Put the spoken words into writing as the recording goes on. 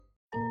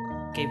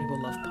Gay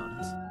people love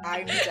puns.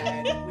 I'm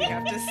dead. We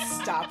have to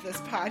stop this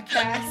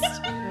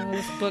podcast. Oh,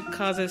 this book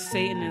causes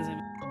Satanism.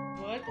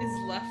 What is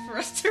left for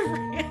us to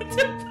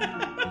rant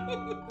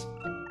about?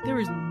 There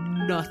is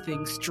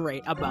nothing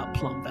straight about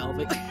Plum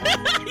Velvet.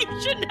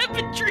 You shouldn't have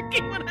been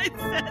drinking when I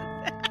said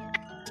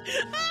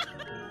that.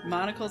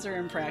 Monocles are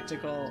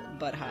impractical,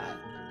 but hot.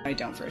 I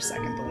don't for a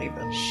second believe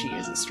that she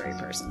is a straight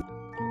person.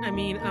 I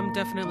mean, I'm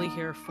definitely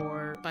here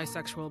for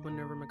bisexual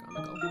Minerva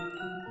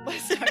McGonagall.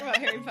 Let's talk about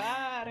Harry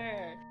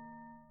Potter.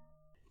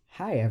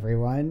 Hi,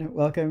 everyone.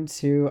 Welcome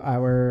to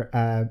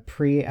our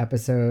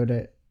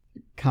pre-episode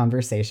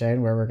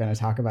conversation where we're going to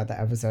talk about the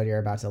episode you're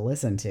about to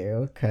listen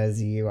to,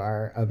 because you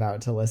are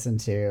about to listen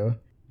to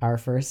our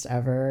first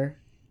ever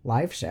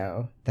live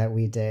show that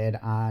we did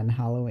on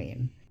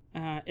Halloween.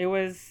 It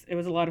was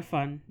a lot of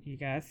fun, you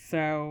guys.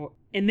 So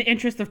in the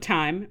interest of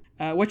time,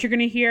 what you're going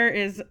to hear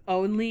is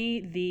only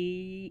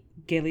the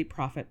Gaily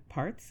Prophet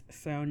parts.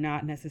 So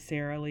not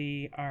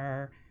necessarily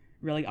our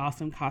really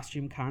awesome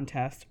costume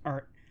contest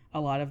or a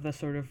lot of the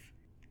sort of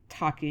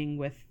talking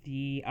with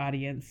the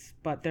audience.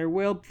 But there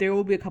will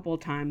be a couple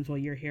of times where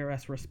you'll hear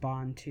us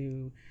respond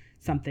to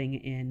something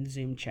in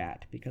Zoom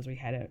chat because we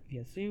had it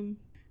via Zoom.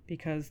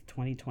 Because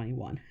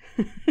 2021.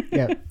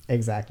 Yep,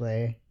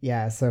 exactly.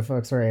 Yeah, so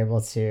folks were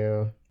able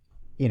to,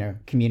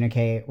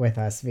 communicate with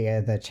us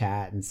via the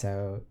chat. And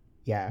so,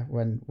 yeah,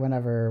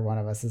 whenever one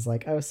of us is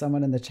like, oh,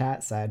 someone in the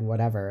chat said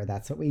whatever,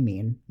 that's what we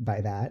mean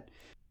by that.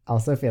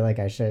 Also feel like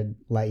I should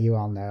let you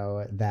all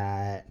know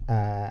that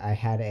I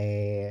had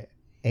a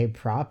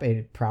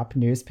prop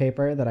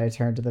newspaper that I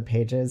turned to the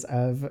pages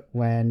of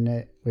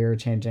when we were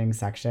changing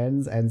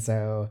sections. And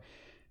so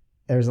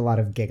there's a lot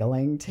of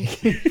giggling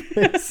taking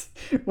place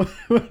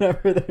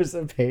whenever there's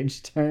a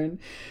page turn.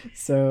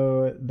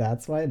 So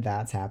that's why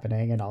that's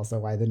happening, and also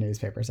why the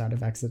newspaper sound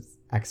effects is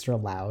extra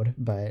loud,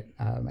 but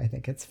I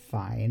think it's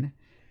fine.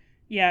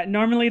 Yeah,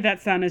 normally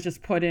that sound is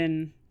just put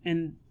in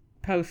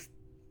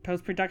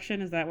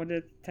post-production. Is that what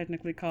it's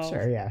technically called?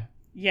 Sure, yeah.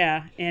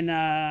 Yeah, and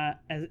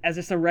as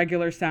just a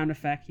regular sound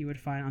effect you would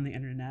find on the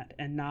internet,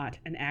 and not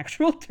an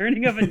actual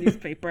turning of a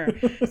newspaper.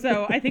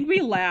 So I think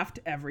we laughed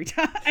every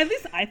time. At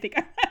least I think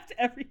I laughed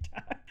every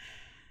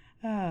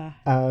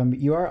time.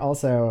 You are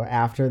also,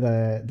 after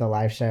the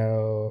live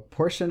show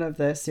portion of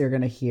this, you're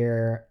going to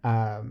hear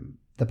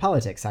the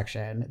politics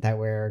section that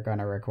we're going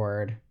to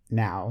record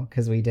now,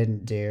 because we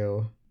didn't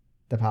do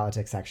the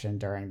politics section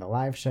during the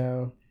live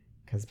show,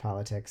 because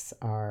politics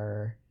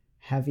are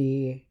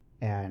heavy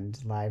and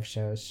live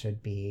shows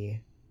should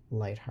be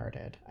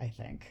lighthearted, I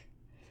think.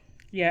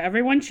 Yeah,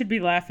 everyone should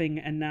be laughing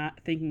and not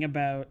thinking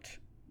about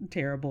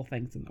terrible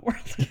things in the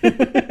world.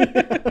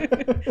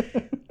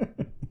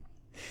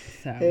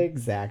 So.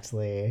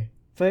 Exactly.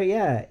 But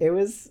yeah, it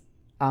was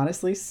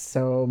honestly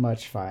so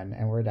much fun,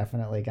 and we're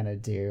definitely going to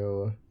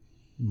do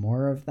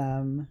more of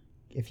them.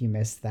 If you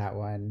missed that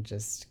one,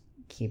 just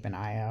keep an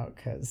eye out,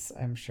 because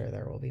I'm sure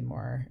there will be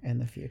more in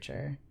the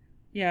future.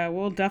 Yeah,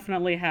 we'll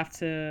definitely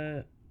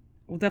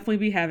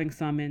be having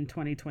some in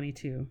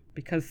 2022,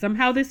 because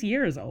somehow this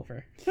year is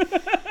over.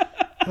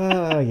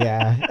 Oh,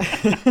 yeah.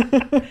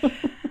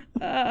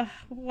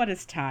 What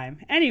is time?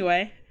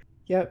 Anyway.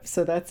 Yep,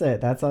 so that's it.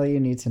 That's all you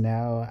need to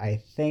know,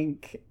 I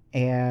think.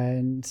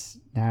 And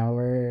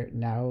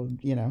now,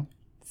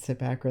 sit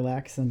back,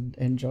 relax, and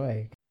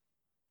enjoy.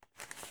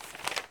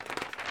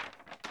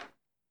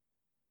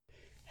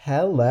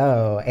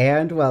 Hello,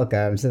 and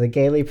welcome to the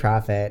Gaily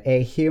Prophet,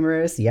 a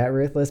humorous yet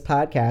ruthless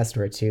podcast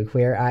where two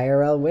queer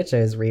IRL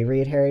witches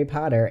reread Harry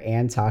Potter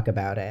and talk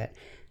about it.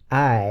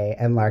 I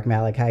am Lark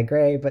Malachi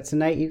Gray, but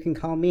tonight you can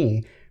call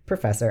me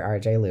Professor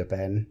RJ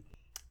Lupin.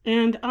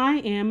 And I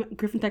am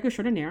Gryffindor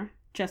Extraordinaire,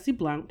 Jessie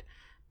Blount,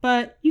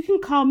 but you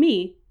can call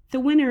me the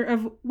winner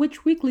of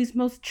Witch Weekly's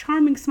Most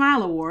Charming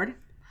Smile Award,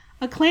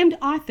 acclaimed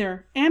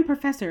author and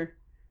professor,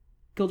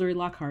 Gilderoy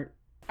Lockhart.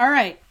 All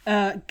right,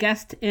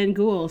 guests and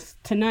ghouls,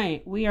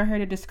 tonight we are here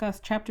to discuss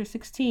Chapter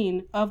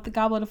 16 of The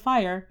Goblet of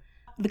Fire,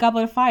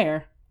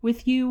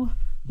 with you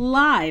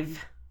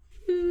live.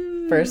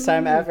 First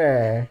time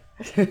ever.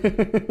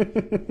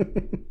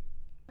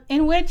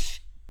 In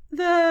which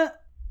the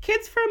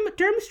kids from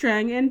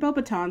Durmstrang and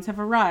Beauxbatons have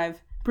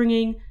arrived,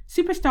 bringing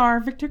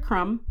superstar Victor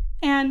Crumb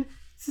and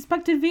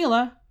suspected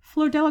Vila,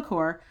 Fleur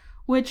Delacour,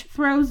 which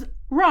throws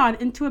Ron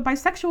into a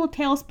bisexual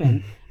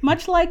tailspin,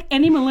 much like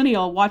any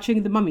millennial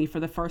watching The Mummy for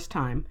the first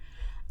time.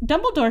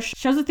 Dumbledore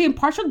shows us the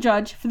impartial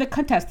judge for the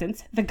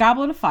contestants, the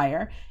Goblet of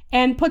Fire,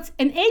 and puts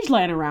an age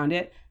line around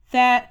it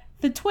that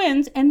the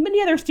twins and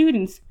many other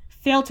students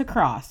fail to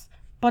cross.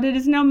 But it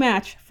is no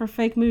match for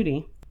fake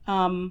Moody.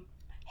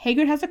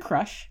 Hagrid has a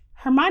crush.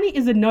 Hermione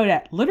is a note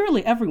at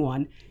literally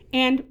everyone.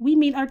 And we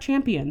meet our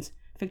champions,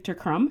 Victor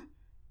Crumb,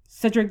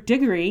 Cedric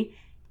Diggory,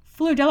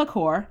 Fleur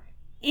Delacour,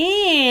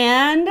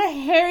 and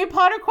Harry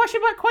Potter ?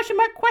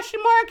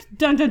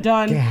 Dun dun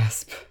dun.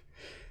 Gasp.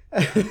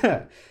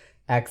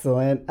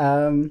 Excellent.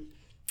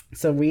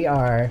 So we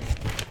are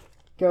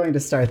going to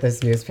start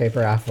this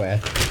newspaper off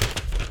with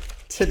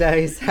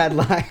today's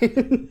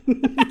headlines.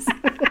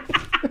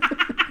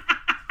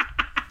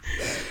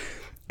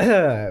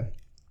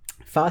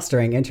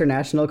 Fostering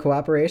international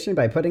cooperation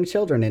by putting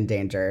children in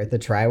danger. The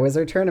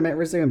Triwizard Tournament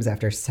resumes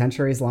after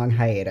centuries-long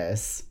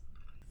hiatus.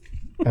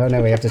 Oh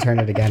no, we have to turn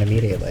it again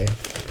immediately.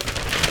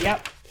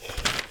 Yep.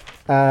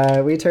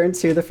 We turn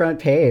to the front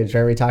page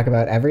where we talk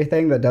about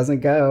everything that doesn't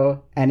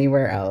go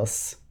anywhere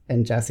else.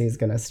 And Jesse's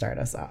going to start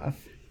us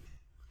off.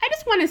 I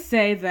just want to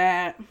say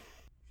that,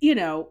 you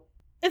know,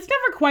 it's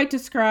never quite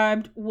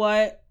described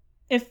what,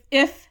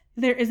 if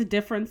there is a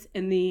difference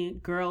in the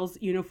girls'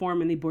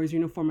 uniform and the boys'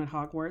 uniform at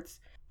Hogwarts.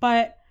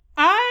 But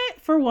I,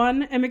 for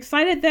one, am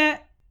excited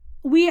that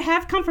we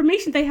have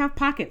confirmation they have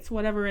pockets,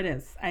 whatever it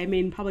is. I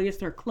mean, probably just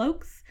their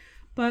cloaks.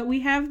 But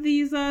we have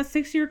these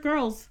 6-year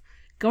girls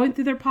going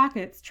through their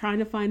pockets trying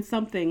to find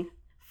something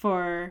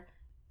so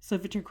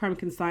Victor Crumb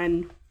can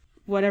sign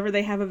whatever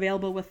they have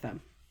available with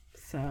them.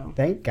 So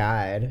thank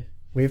God.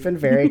 We've been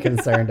very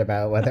concerned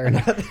about whether or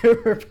not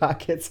there were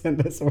pockets in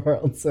this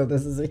world, so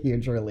this is a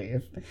huge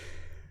relief.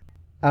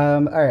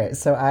 All right,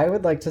 so I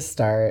would like to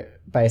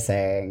start by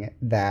saying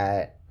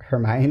that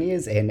Hermione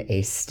is in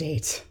a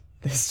state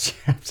this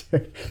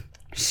chapter.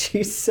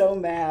 She's so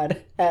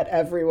mad at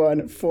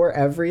everyone for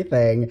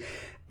everything.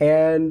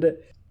 And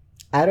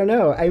I don't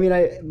know. I mean,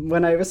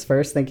 when I was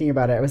first thinking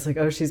about it, I was like,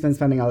 oh, she's been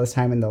spending all this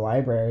time in the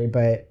library,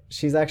 but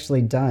she's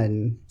actually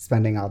done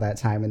spending all that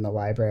time in the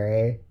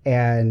library.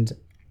 And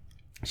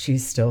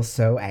she's still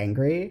so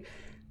angry.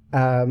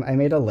 I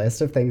made a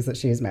list of things that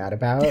she's mad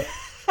about.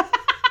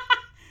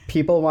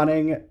 People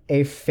wanting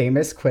a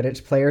famous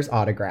Quidditch player's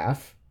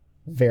autograph.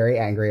 Very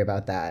angry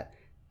about that.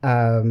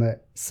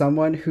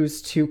 Someone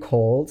who's too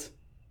cold,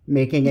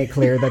 making it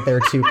clear that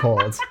they're too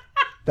cold.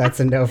 That's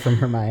a no from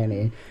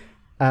Hermione.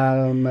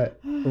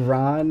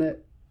 Ron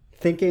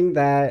thinking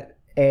that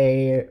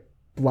a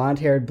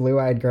blonde-haired,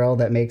 blue-eyed girl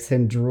that makes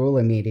him drool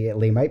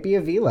immediately might be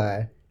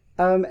Avila.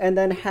 And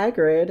then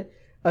Hagrid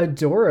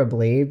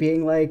adorably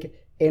being like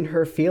in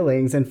her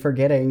feelings and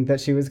forgetting that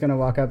she was going to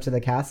walk up to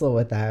the castle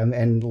with them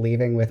and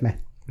leaving with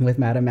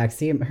Madame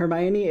Maxime.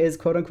 Hermione is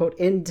quote-unquote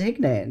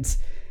indignant.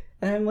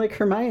 And I'm like,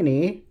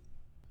 Hermione,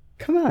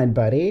 come on,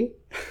 buddy.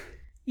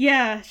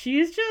 Yeah,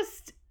 she's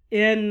just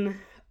in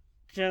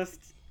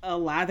a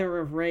lather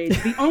of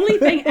rage. The only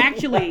thing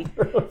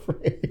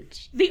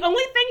the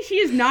only thing she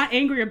is not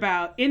angry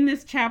about in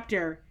this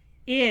chapter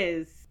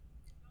is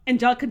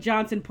Angelica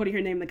Johnson putting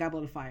her name in the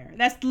Goblet of Fire.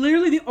 That's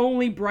literally the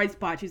only bright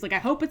spot. She's like, I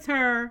hope it's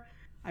her.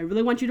 I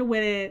really want you to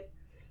win it.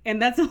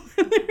 And that's literally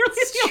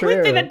the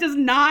only thing that does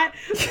not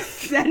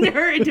send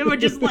her into a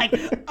just like,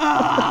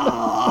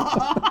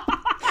 oh.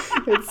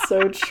 It's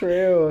so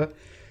true.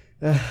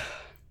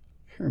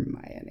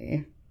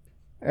 Hermione.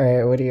 All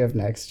right, what do you have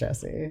next,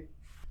 Jesse?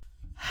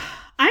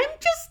 I'm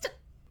just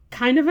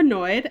kind of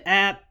annoyed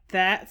at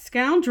that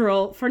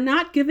scoundrel for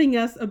not giving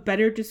us a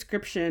better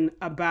description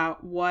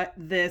about what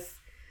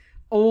this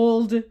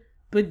old,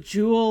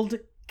 bejeweled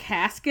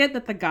casket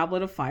that the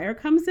Goblet of Fire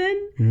comes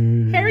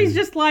in. Harry's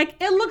just like,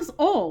 it looks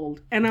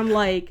old. And I'm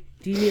like,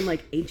 do you mean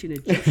like ancient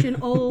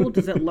Egyptian old?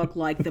 Does it look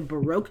like the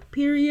Baroque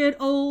period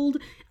old?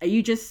 Are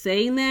you just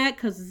saying that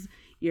because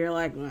you're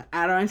like,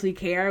 I don't actually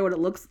care what it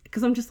looks?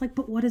 Because I'm just like,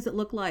 but what does it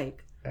look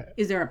like?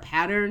 Is there a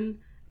pattern?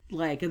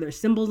 Like, are there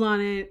symbols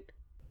on it?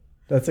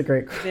 That's a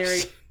great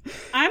question.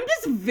 I'm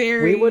just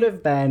very... We would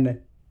have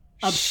been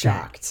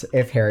shocked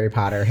if Harry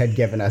Potter had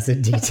given us a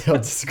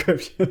detailed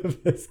description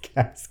of this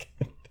casket.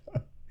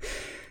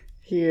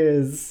 He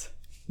is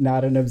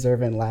not an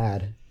observant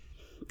lad.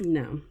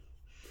 No.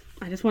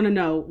 I just want to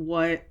know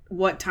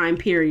what time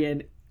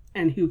period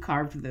and who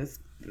carved this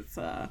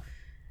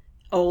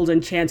old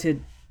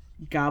enchanted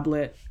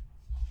goblet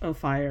of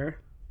fire.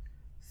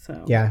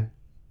 So yeah.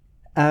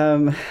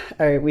 All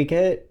right, we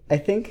get, I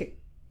think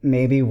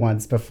maybe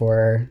once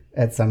before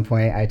at some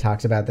point I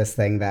talked about this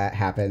thing that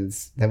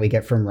happens that we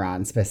get from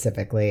Ron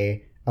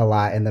specifically a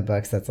lot in the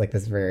books. That's like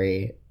this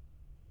very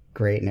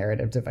great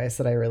narrative device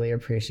that I really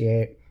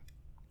appreciate.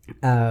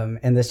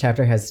 And this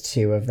chapter has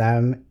 2 of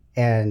them.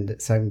 And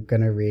so I'm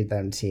going to read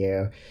them to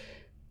you.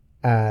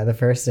 The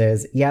first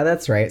is, yeah,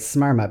 that's right.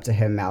 Smarm up to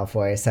him,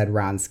 Malfoy, said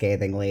Ron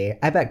scathingly.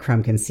 I bet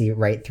Crumb can see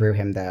right through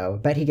him, though.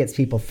 Bet he gets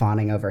people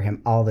fawning over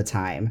him all the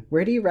time.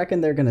 Where do you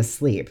reckon they're going to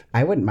sleep?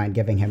 I wouldn't mind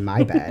giving him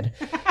my bed.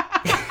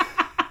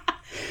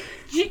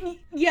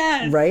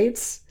 Yes.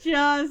 Right?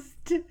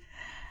 Just...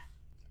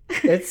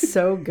 It's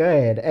so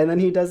good. And then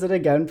he does it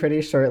again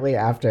pretty shortly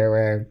after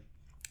where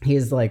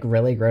he's like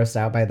really grossed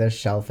out by this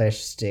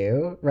shellfish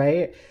stew,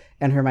 right?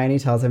 And Hermione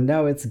tells him,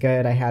 no, it's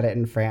good. I had it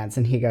in France.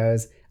 And he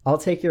goes, I'll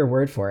take your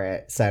word for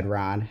it, said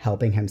Ron,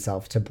 helping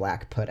himself to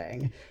black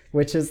pudding,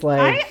 which is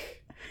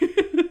like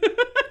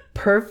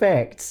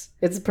perfect.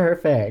 It's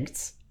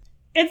perfect.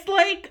 It's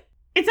like,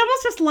 it's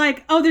almost just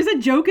like, oh, there's a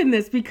joke in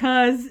this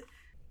because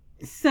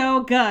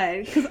so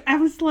good. Because I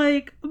was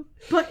like,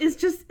 but it's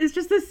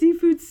just a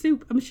seafood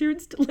soup. I'm sure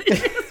it's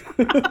delicious.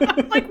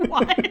 I'm like,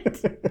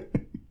 what?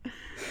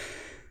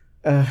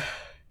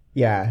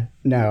 Yeah,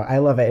 no, I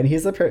love it. And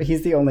he's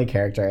the only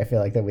character I feel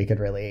like that we can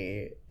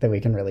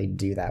really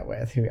do that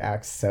with, who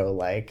acts so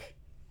like,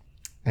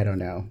 I don't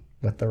know,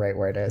 what the right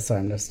word is, so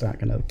I'm just not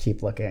gonna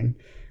keep looking.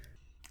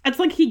 It's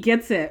like he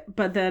gets it,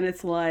 but then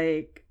it's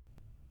like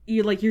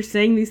you're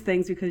saying these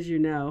things because you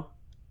know,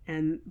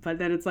 but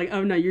then it's like,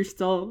 oh no, you're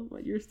still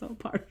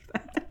part of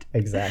that.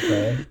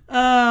 Exactly.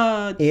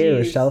 Oh, geez.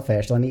 Ew,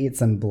 shellfish. Let me eat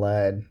some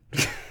blood.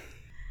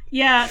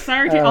 Yeah,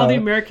 sorry to all the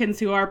Americans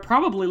who are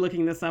probably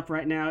looking this up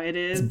right now.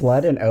 It's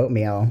blood and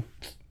oatmeal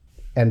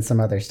and some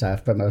other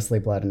stuff, but mostly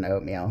blood and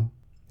oatmeal.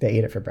 They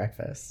eat it for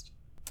breakfast.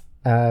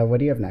 What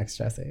do you have next,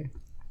 Jesse?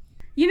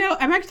 You know,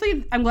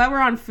 I'm glad we're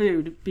on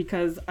food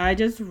because I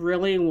just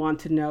really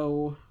want to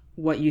know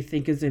what you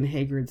think is in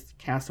Hagrid's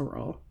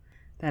casserole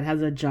that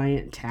has a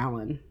giant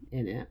talon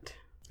in it.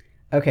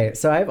 Okay,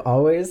 so I've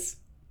always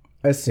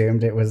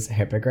assumed it was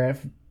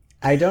hippogriff.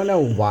 I don't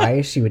know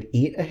why she would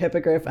eat a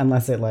hippogriff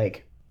unless it,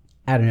 like,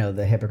 I don't know,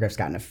 the hippogriffs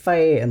got in a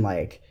fight and,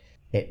 like,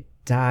 it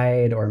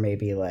died, or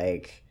maybe,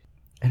 like,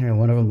 I don't know,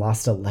 one of them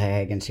lost a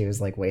leg and she was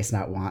like, waste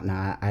not, want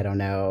not. I don't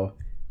know,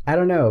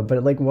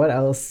 but, like, what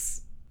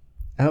else?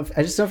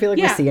 I just don't feel like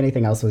we see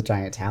anything else with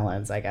giant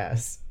talons, I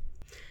guess.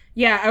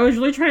 Yeah, I was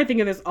really trying to think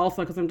of this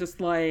also because I'm just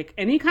like,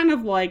 any kind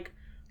of, like,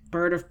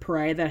 bird of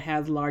prey that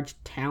has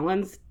large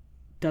talons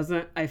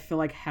doesn't, I feel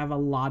like, have a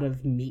lot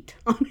of meat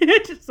on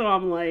it. So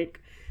I'm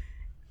like,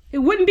 it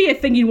wouldn't be a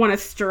thing you'd want to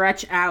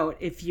stretch out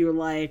if you,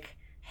 like,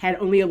 had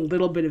only a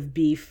little bit of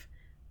beef,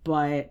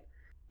 but,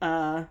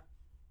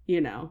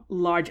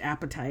 large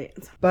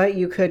appetite. But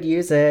you could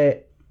use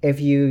it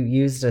if you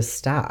used a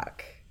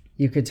stock.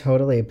 You could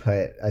totally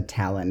put a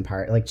talon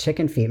part. Like,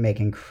 chicken feet make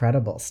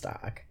incredible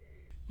stock.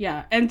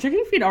 Yeah, and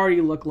chicken feet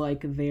already look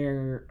like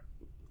they're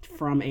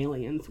from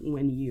Aliens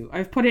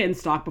I've put it in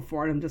stock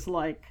before, and I'm just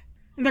like,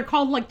 and they're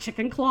called, like,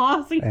 chicken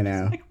claws. I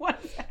know. Like,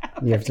 what is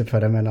happening? You have to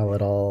put them in a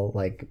little,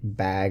 like,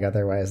 bag,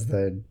 otherwise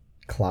the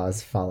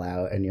claws fall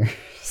out and you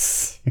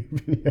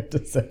have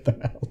to set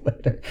them out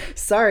later.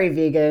 Sorry,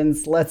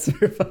 vegans. Let's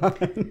move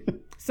on.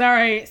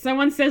 Sorry,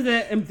 someone says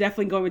that I'm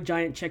definitely going with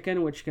giant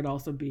chicken, which could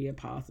also be a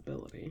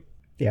possibility.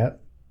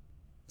 Yep.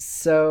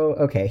 So,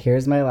 okay,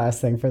 here's my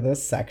last thing for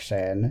this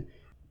section.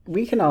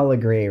 We can all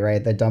agree,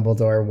 right, that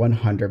Dumbledore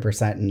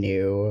 100%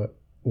 knew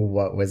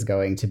what was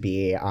going to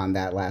be on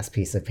that last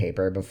piece of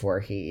paper before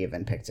he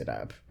even picked it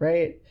up,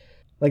 right?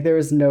 Like, there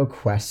was no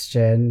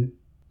question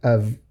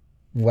of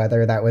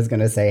whether that was going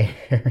to say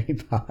Harry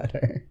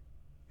Potter.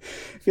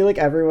 I feel like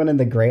everyone in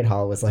the Great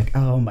Hall was like,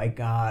 oh my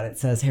god, it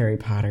says Harry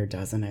Potter,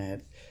 doesn't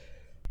it?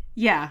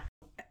 Yeah,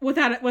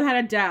 without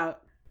a doubt.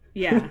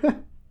 Yeah.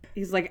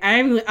 He's like,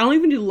 I don't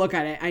even need to look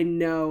at it. I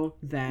know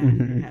that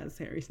it has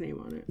Harry's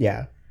name on it.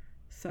 Yeah.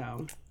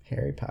 So.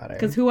 Harry Potter.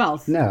 Because who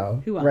else?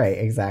 No. Who else? Right,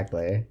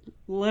 exactly.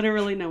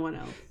 Literally no one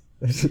else.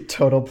 There's a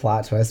total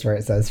plot twist where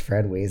it says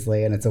Fred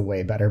Weasley and it's a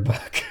way better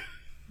book.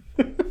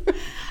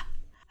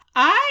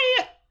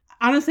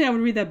 Honestly, I would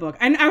read that book.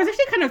 And I was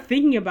actually kind of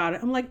thinking about it.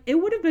 I'm like, it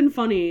would have been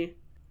funny.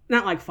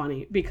 Not like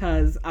funny,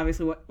 because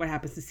obviously what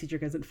happens to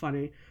Cedric isn't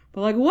funny.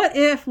 But like, what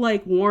if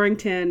like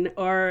Warrington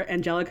or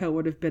Angelica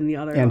would have been the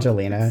other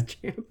Angelina.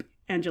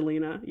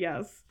 Angelina,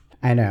 yes.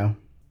 I know.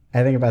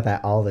 I think about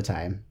that all the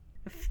time.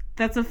 If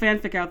that's a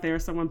fanfic out there,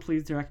 someone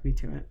please direct me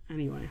to it.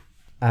 Anyway.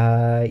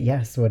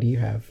 Yes, what do you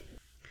have?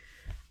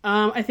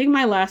 I think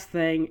my last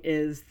thing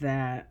is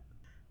that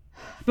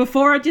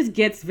before it just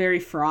gets very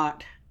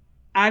fraught,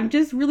 I'm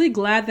just really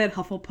glad that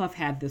Hufflepuff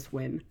had this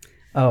win.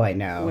 Oh, I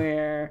know.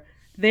 Where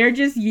they're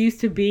just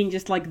used to being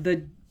just like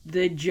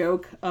the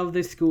joke of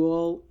the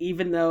school,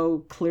 even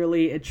though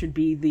clearly it should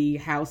be the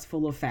house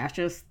full of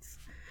fascists.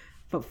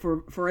 But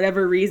for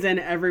whatever reason,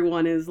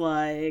 everyone is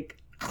like,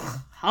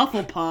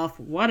 Hufflepuff,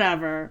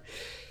 whatever.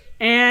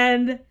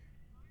 And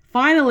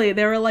finally,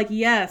 they were like,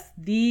 yes,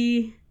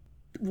 the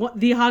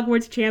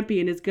Hogwarts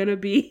champion is going to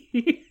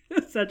be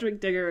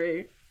Cedric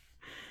Diggory.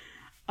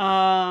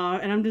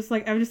 And I'm just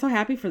so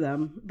happy for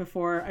them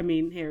before,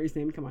 Harry's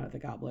name come out of the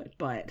goblet,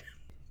 but.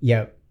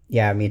 Yep.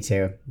 Yeah, me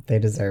too. They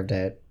deserved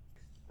it.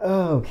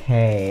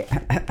 Okay.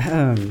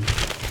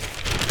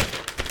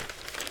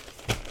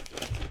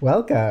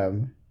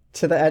 Welcome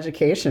to the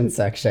education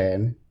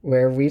section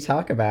where we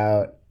talk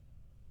about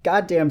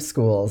goddamn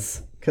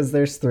schools, because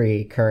there's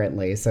 3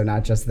 currently, so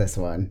not just this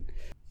one.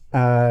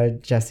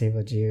 Jesse,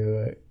 would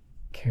you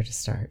care to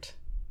start?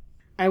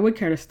 I would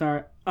care to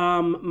start.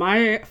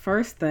 My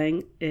first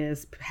thing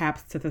is,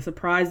 perhaps to the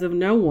surprise of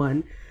no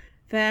one,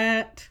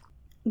 that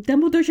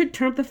Dumbledore should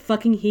turn up the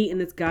fucking heat in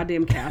this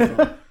goddamn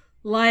castle.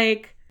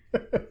 Like,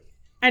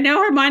 I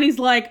know Hermione's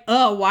like,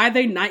 oh, why are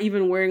they not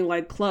even wearing,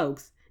 like,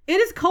 cloaks? It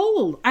is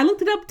cold. I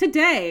looked it up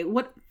today.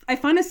 I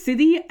found a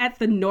city at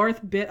the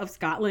north bit of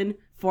Scotland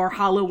for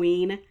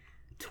Halloween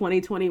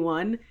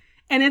 2021,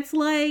 and it's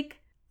like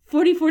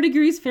 44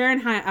 degrees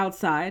Fahrenheit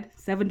outside,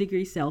 7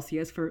 degrees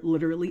Celsius for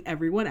literally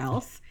everyone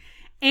else.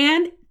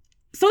 And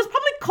so it's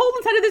probably cold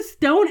inside of this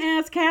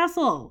stone-ass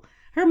castle.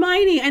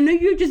 Hermione, I know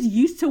you're just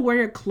used to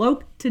wearing a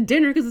cloak to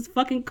dinner because it's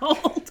fucking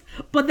cold,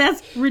 but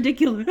that's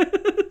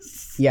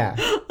ridiculous. Yeah.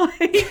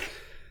 Like,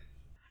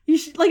 you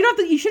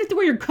shouldn't have to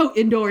wear your coat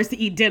indoors to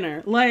eat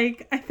dinner.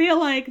 Like, I feel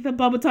like the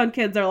Bobaton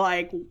kids are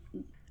like,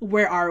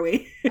 Where are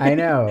we? I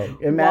know.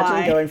 Imagine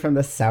Why? going from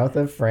the south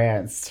of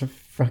France to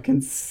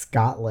fucking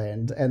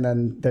Scotland, and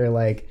then they're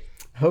like,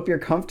 hope you're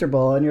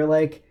comfortable. And you're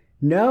like,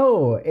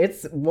 no,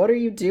 what are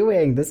you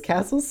doing? This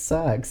castle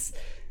sucks.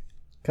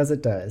 Because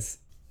it does.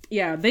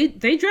 Yeah, they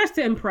dress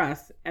to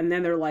impress, and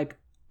then they're like,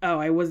 oh,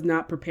 I was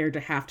not prepared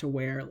to have to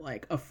wear,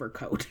 like, a fur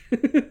coat.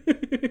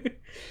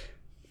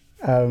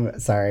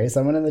 Sorry,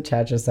 someone in the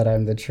chat just said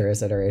I'm the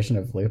truest iteration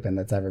of Lupin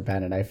that's ever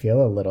been, and I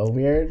feel a little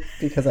weird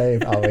because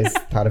I've always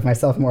thought of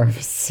myself more of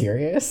a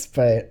serious,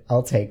 but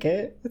I'll take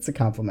it. It's a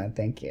compliment,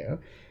 thank you.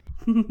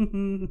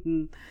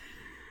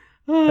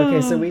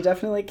 Okay, so we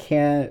definitely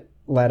can't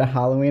let a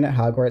Halloween at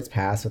Hogwarts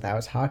pass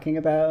without talking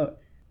about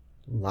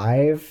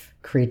live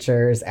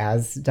creatures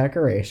as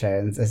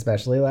decorations,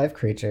 especially live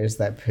creatures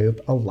that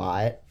poop a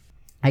lot.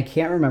 I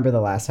can't remember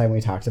the last time we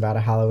talked about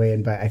a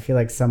Halloween, but I feel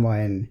like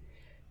someone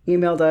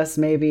emailed us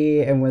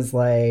maybe and was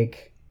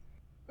like,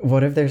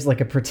 what if there's like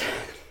a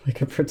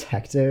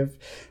protective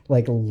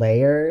like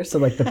layer, so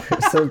like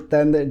so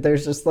then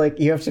there's just like,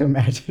 you have to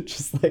imagine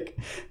just like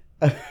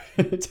an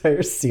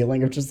entire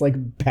ceiling of just like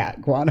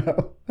bat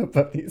guano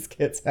above these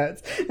kids'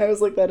 heads. I was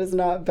like, that is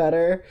not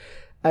better.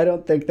 I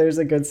don't think there's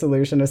a good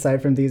solution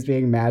aside from these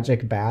being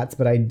magic bats,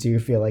 but I do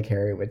feel like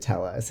Harry would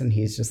tell us, and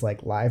he's just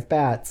like, live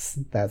bats,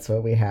 that's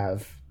what we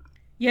have.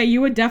 Yeah,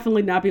 you would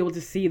definitely not be able to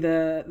see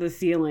the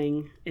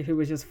ceiling if it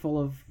was just full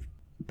of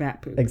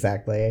bat poop.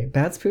 Exactly.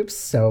 Bats poop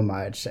so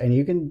much, and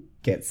you can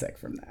get sick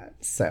from that.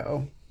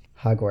 So,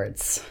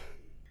 Hogwarts.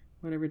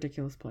 What a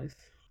ridiculous place.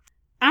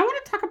 I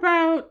want to talk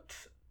about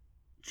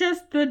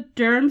just the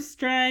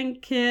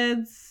Durmstrang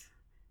kids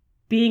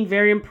being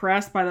very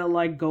impressed by the,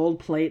 like, gold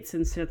plates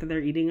and shit that they're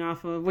eating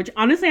off of, which,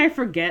 honestly, I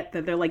forget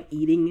that they're, like,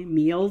 eating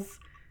meals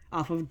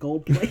off of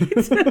gold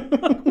plates at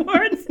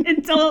Hogwarts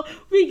until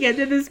we get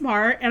to this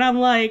part, and I'm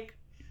like,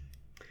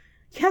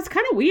 yeah, it's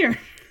kind of weird.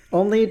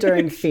 Only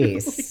during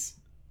feasts.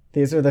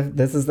 This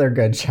is their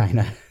good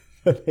china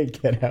that they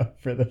get out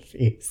for the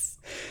feasts.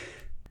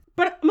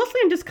 But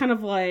mostly I'm just kind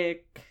of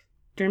like,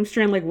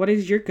 Durmstrang, like, what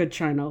does your good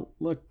china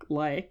look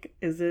like?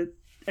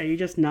 Are you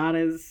just not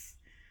as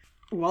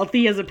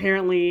wealthy as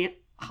apparently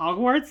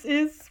Hogwarts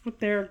is with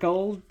their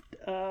gold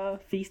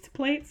feast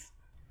plates?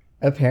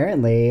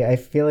 Apparently, I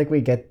feel like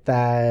we get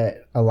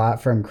that a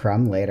lot from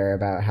Crumb later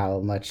about how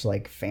much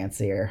like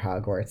fancier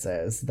Hogwarts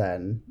is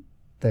than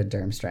the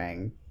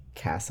Durmstrang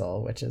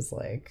castle, which is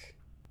like,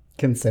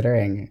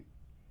 considering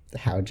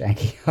how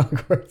janky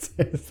Hogwarts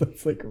is,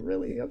 that's like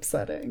really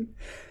upsetting.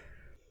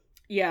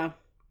 Yeah,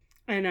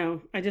 I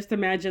know. I just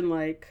imagine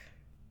like,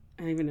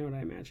 I don't even know what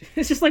I imagine.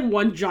 It's just like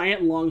one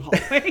giant long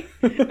hallway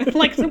with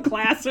like some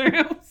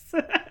classrooms.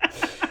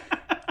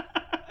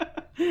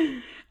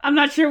 I'm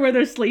not sure where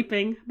they're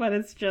sleeping, but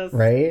it's just...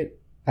 Right?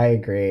 I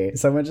agree.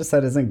 Someone just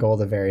said, isn't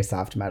gold a very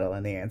soft metal?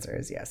 And the answer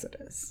is yes, it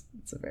is.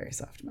 It's a very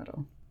soft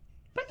metal.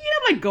 But you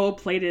have like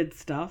gold-plated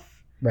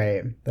stuff.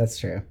 Right. That's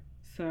true.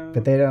 So...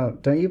 But they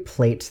don't you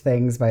plate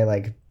things by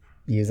like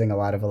using a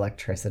lot of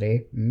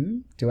electricity?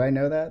 Do I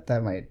know that?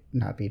 That might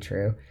not be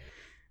true.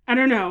 I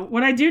don't know.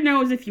 What I do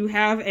know is if you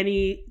have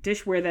any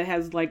dishware that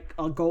has like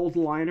a gold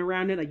line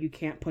around it, like you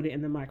can't put it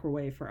in the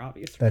microwave for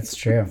obvious reasons. That's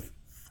true.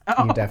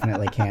 Oh. You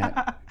definitely can't.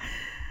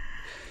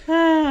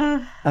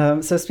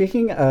 So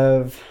speaking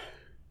of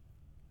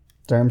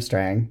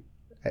Durmstrang,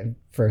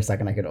 for a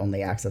second I could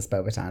only access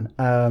Bobaton.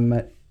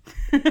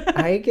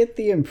 I get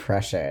the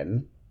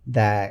impression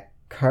that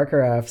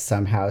Karkaroff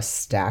somehow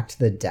stacked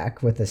the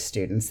deck with the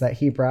students that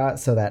he brought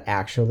so that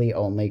actually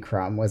only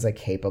Crumb was a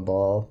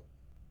capable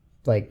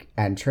like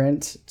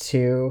entrant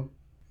to...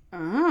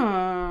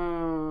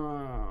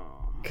 Oh.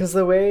 Because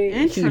the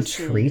way he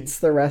treats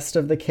the rest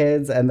of the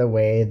kids and the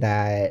way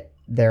that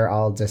they're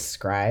all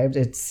described,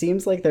 it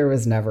seems like there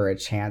was never a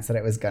chance that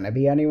it was going to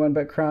be anyone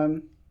but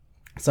Crumb.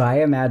 So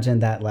I imagine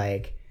that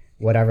like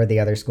whatever the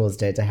other schools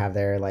did to have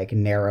their like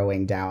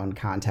narrowing down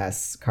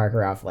contests,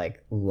 Karkaroff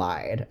like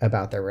lied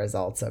about the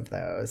results of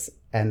those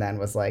and then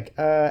was like,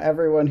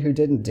 everyone who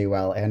didn't do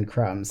well and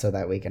Crumb so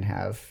that we can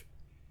have,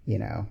 you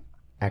know,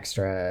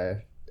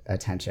 extra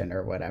attention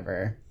or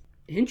whatever.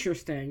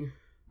 Interesting.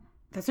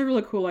 That's a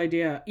really cool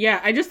idea. Yeah,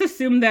 I just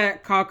assumed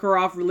that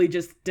Karkaroff really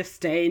just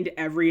disdained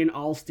every and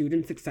all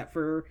students except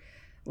for,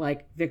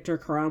 like, Victor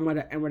Crumb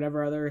and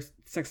whatever other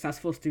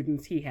successful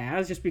students he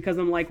has, just because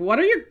I'm like, what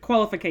are your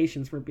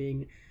qualifications for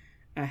being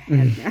a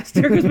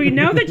headmaster? Because we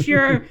know that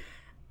you're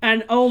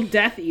an old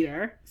Death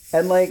Eater.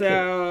 And, like,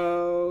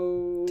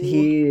 so...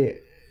 he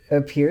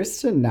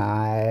appears to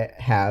not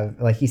have,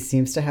 like, he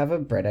seems to have a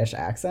British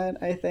accent,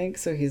 I think,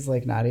 so he's,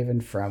 like, not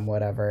even from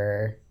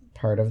whatever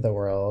part of the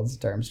world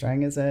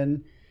Durmstrang is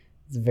in.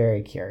 It's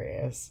very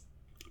curious.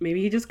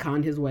 Maybe he just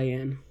conned his way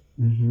in.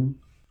 Mm-hmm.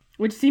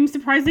 Which seems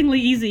surprisingly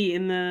easy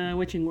in the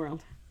witching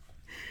world.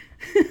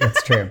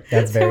 That's true.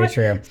 That's very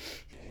true.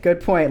 Good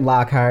point,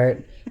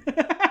 Lockhart.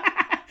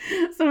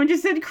 Someone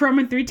just said Crumb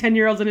and 3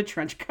 10-year-olds in a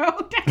trench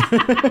coat.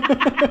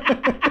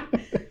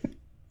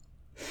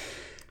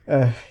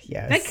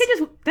 Yes.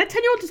 That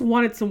 10-year-old just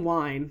wanted some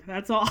wine.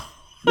 That's all.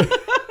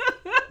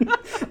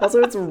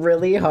 Also, it's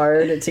really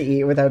hard to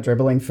eat without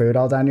dribbling food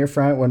all down your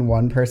front when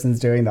one person's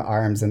doing the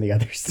arms and the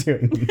other's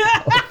doing the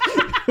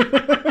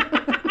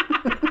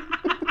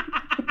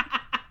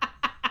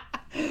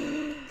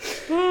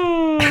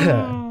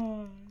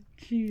Oh,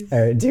 jeez.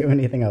 All right, do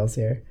anything else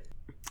here?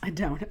 I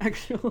don't,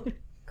 actually.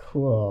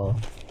 Cool.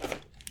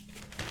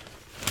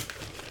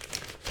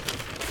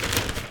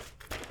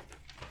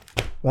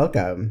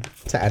 Welcome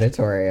to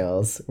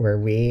Editorials, where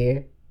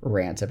we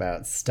rant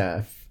about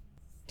stuff.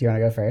 Do you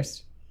want to go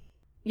first?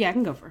 Yeah, I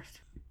can go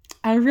first.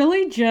 I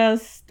really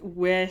just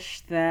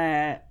wish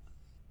that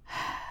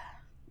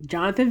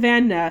Jonathan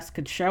Van Ness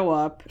could show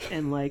up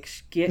and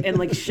give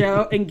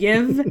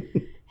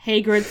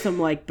Hagrid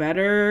some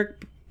better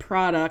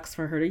products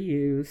for her to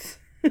use.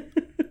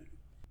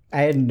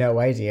 I had no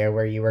idea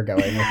where you were going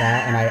with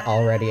that, and I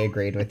already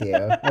agreed with you.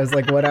 I was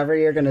like, whatever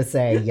you're gonna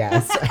say,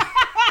 yes.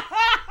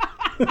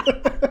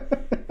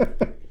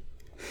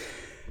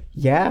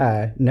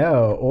 Yeah,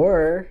 no,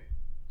 or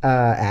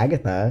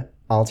Agatha,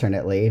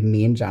 alternately,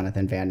 mean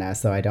Jonathan Van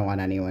Ness, though I don't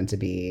want anyone to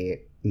be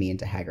mean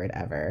to Hagrid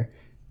ever.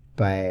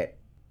 But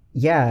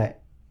yeah,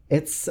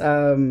 it's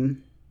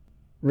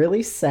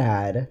really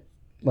sad,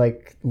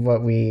 like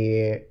what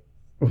we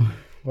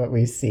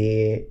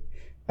see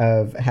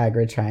of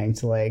Hagrid trying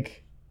to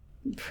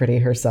pretty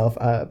herself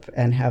up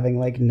and having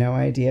no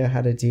idea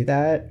how to do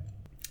that.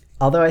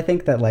 Although I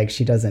think that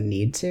she doesn't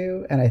need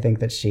to, and I think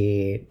that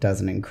she does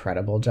an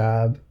incredible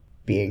job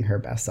being her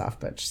best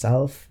soft bitch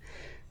self.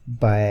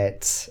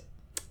 But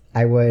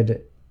I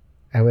would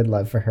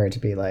love for her to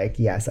be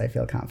yes, I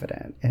feel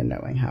confident in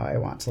knowing how I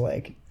want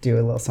to do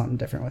a little something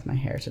different with my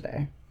hair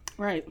today.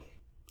 Right.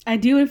 I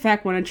do in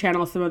fact want to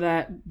channel some of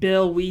that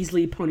Bill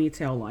Weasley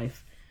ponytail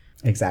life.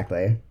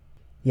 Exactly.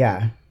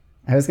 Yeah.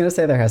 I was going to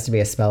say there has to be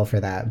a spell for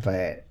that,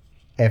 but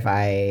if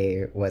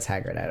I was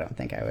Hagrid, I don't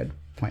think I would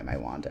point my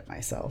wand at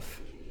myself.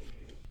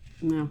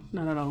 No,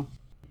 not at all.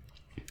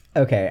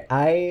 Okay,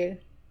 I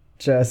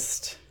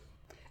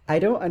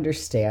don't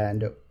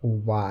understand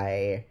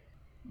why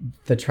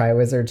the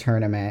Triwizard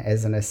Tournament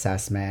is an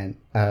assessment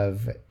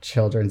of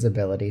children's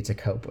ability to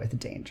cope with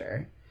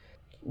danger.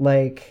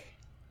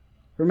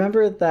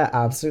 Remember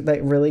that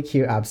really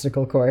cute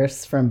obstacle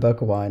course from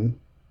book 1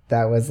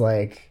 that was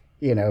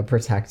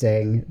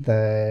protecting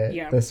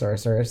the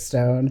Sorcerer's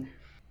Stone?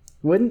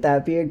 Wouldn't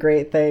that be a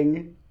great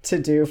thing to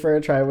do for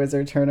a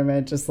Triwizard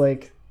Tournament? Just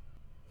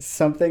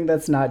something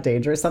that's not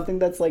dangerous, something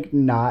that's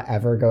not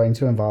ever going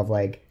to involve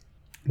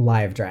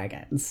live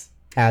dragons,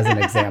 as an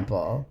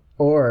example,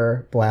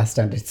 or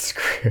blast-ended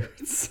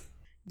screws.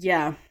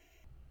 Yeah.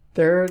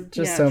 There are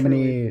just so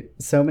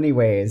many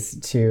ways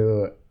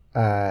to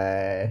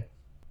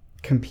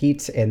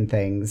compete in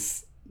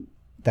things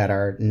that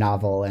are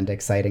novel and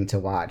exciting to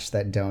watch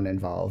that don't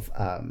involve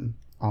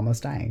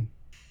almost dying.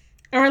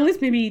 Or at least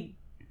maybe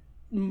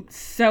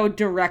so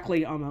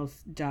directly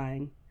almost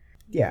dying.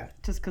 Yeah.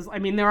 Just because,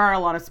 there are a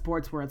lot of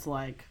sports where it's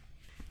it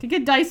can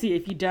get dicey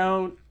if you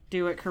don't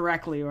do it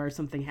correctly or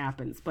something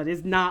happens, but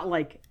it's not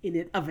in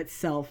it of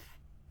itself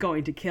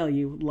going to kill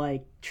you,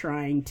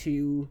 trying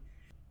to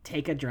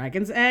take a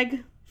dragon's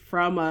egg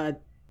from a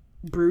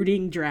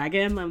brooding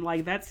dragon. I'm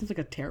that seems like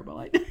a terrible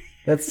idea.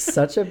 That's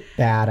such a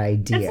bad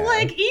idea.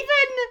 It's even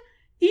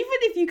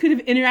if you could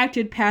have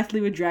interacted passively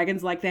with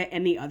dragons like that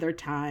any other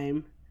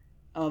time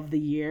of the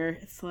year,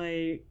 it's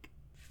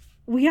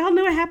we all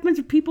know what happens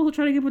to people who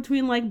try to get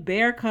between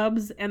bear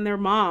cubs and their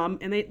mom,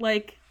 and they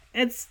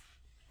it's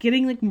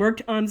getting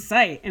murked on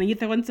sight, and you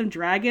throw in some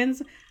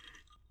dragons,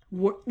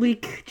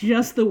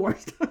 just the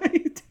worst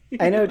idea.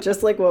 I know,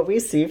 just what we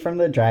see from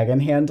the dragon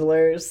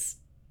handlers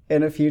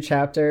in a few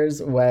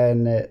chapters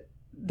when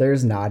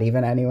there's not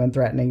even anyone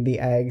threatening the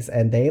eggs,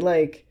 and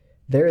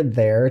they're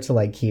there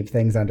to keep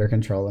things under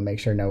control and make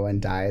sure no one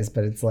dies,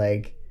 but it's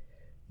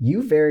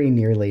you very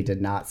nearly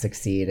did not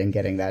succeed in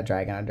getting that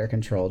dragon under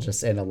control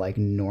just in a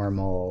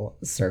normal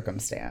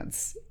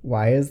circumstance.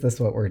 Why is this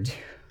what we're doing?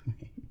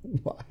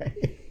 Why?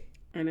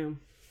 I know.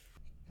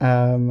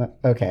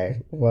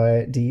 Okay,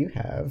 what do you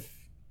have?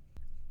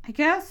 I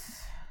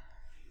guess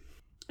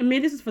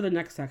this is for the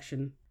next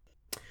section.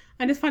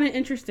 I just find it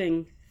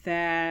interesting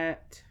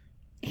that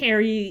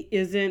Harry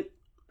isn't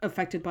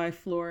affected by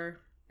Fleur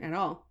at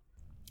all.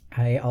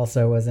 I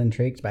also was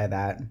intrigued by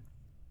that.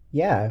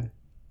 Yeah.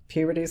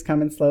 Puberty's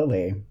coming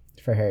slowly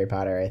for Harry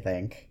Potter, I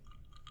think.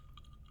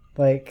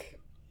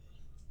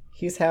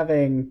 He's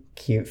having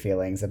cute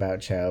feelings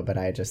about Cho, but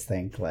I just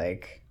think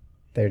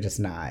they're just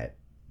not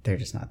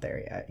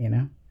there yet, you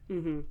know?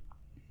 Mm-hmm.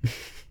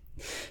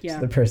 Yeah.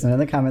 So the person in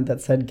the comment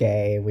that said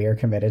gay, we are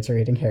committed to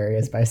reading Harry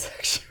as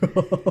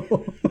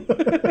bisexual.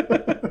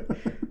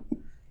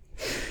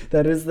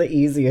 That is the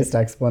easiest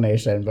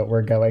explanation, but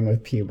we're going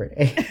with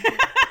puberty.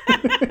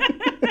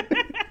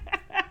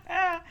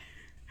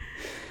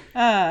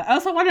 I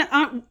also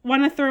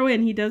want to throw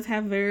in, he does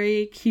have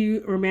very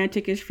cute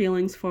romantic-ish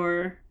feelings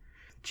for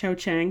Cho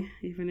Chang,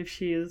 even if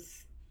she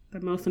is the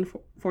most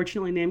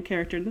unfortunately named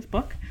character in this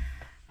book.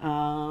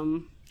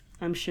 I'm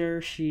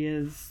sure she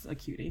is a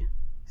cutie.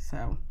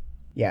 So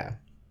yeah,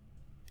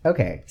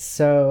 Okay,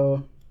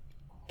 so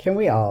can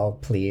we all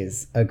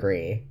please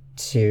agree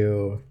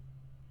to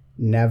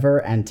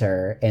never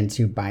enter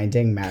into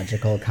binding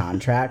magical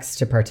contracts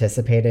to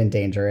participate in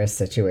dangerous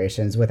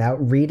situations without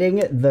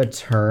reading the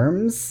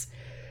terms?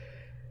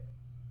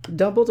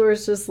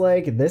 Dumbledore's just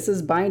like, this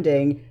is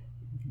binding.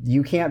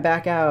 You can't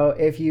back out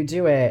if you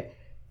do it.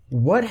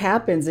 What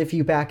happens if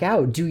you back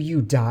out? Do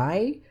you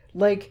die?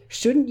 Like,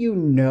 shouldn't you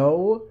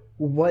know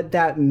what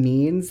that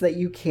means that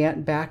you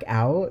can't back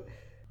out?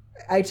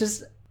 I'm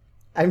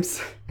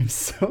so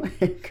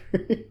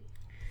angry.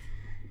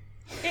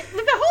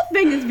 The whole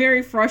thing is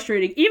very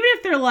frustrating. Even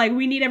if they're like,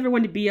 we need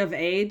everyone to be of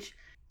age,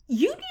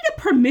 you need a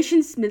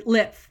permission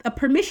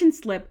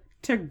slip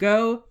to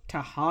go to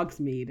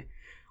Hogsmeade.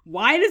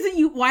 Why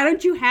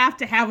don't you have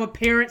to have a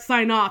parent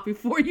sign off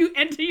before you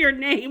enter your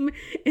name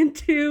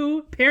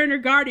into parent or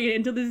guardian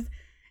into this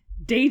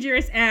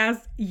dangerous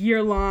ass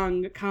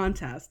year-long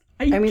contest?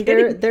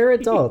 They're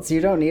adults.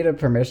 You don't need a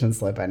permission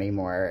slip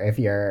anymore if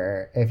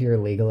you're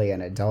legally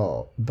an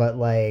adult. But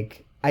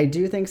like, I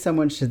do think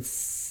someone should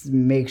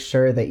make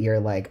sure that you're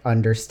like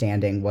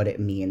understanding what it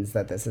means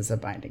that this is a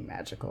binding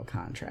magical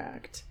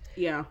contract.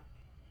 Yeah.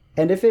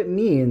 And if it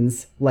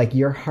means like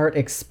your heart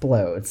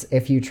explodes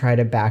if you try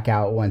to back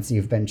out once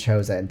you've been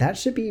chosen, that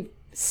should be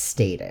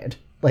stated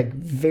like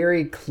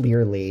very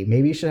clearly.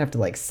 Maybe you should have to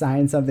like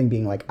sign something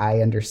being like,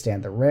 I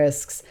understand the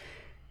risks.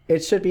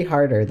 It should be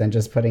harder than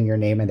just putting your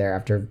name in there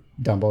after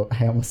I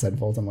almost said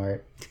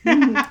Voldemort.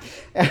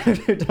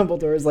 After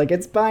Dumbledore's like,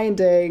 it's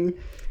binding.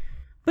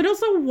 But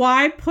also,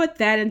 why put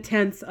that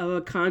intense of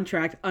a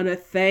contract on a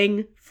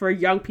thing for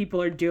young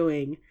people are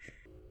doing?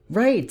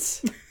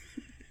 Right.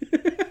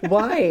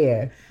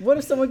 Why? What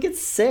if someone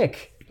gets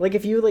sick? Like,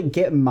 if you like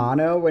get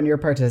mono when you're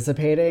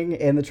participating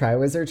in the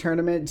Triwizard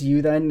Tournament, do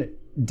you then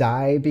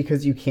die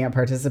because you can't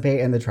participate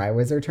in the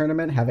Triwizard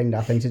Tournament, having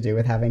nothing to do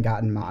with having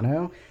gotten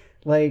mono?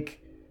 Like,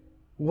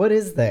 what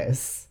is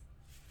this?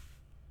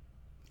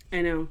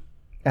 I know.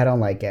 I don't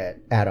like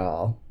it at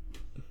all.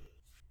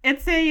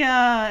 It's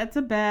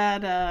a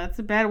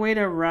bad way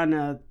to run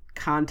a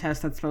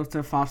contest that's supposed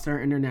to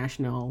foster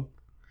international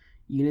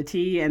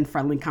unity and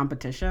friendly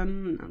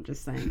competition. I'm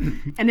just saying.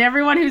 And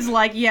everyone who's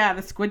like, yeah,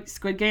 the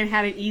Squid Game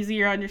had it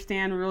easier to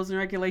understand rules and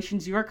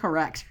regulations, you are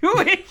correct.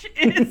 Which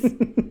is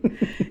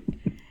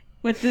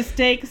with the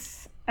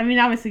stakes, I mean,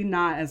 obviously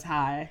not as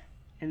high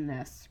in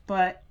this,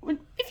 but if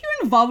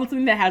you're involved with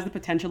something that has the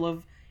potential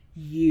of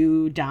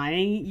you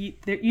dying,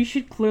 you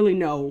should clearly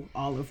know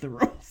all of the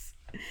rules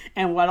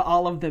and what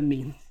all of them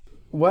mean.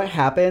 What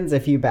happens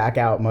if you back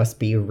out must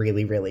be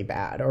really, really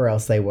bad, or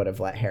else they would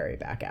have let Harry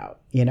back out,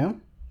 you know?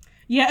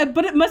 Yeah,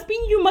 but it must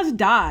mean you must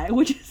die,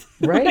 which is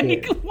right.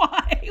 Like,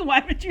 why?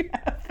 Why would you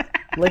have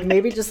that? Like,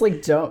 maybe just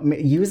like don't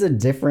use a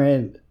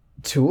different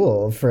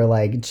tool for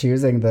like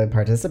choosing the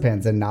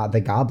participants and not the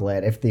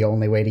goblet if the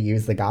only way to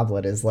use the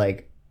goblet is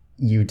like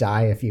you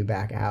die if you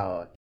back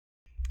out.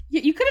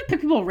 Yeah, you could have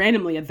picked people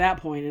randomly at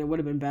that point and it would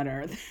have been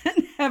better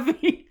than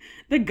having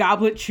the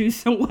goblet choose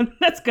someone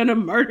that's gonna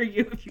murder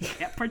you if you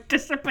can't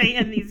participate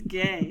in these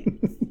games.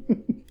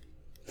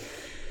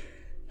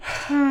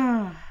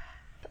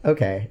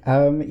 Okay.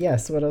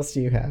 Yes, what else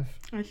do you have?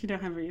 I actually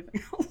don't have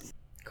anything else.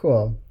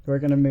 Cool. We're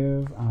gonna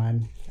move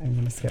on. I'm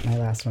gonna skip my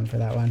last one for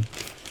that one.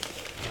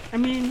 I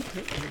mean,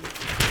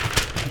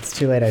 it's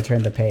too late. I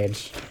turned the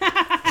page.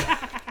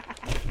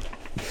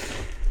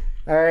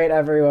 All right,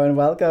 everyone.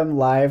 Welcome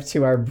live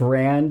to our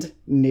brand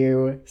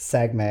new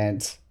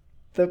segment,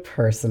 the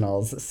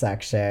Personals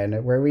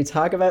section, where we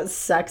talk about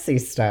sexy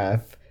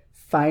stuff.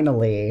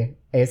 Finally,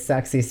 a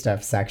sexy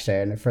stuff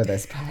section for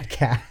this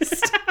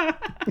podcast.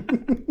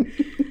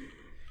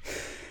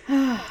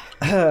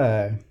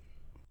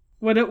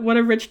 What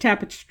a rich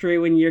tapestry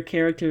when your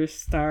characters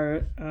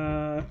start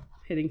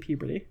hitting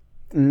puberty.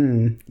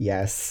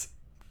 Yes.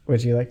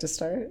 Would you like to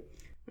start?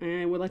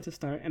 I would like to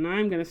start, and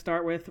I'm going to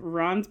start with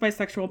Ron's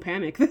bisexual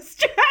panic this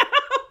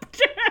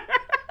chapter.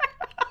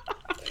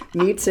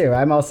 Me too.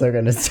 I'm also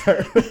going to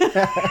start with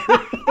that.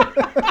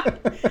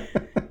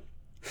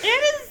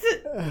 It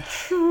is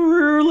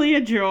truly a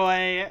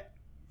joy.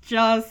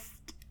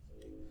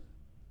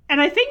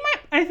 And I think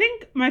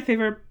my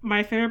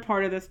favorite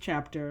part of this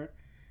chapter,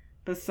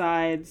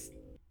 besides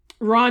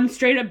Ron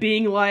straight up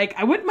being like,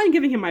 I wouldn't mind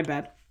giving him my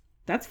bed.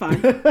 That's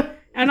fine.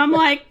 And I'm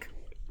like,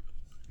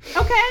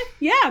 okay,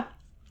 yeah,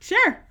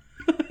 sure.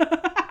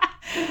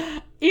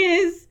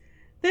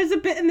 There's a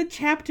bit in the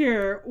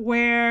chapter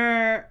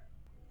where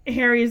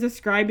Harry is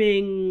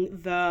describing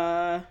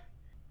the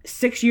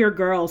 6-year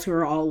girls who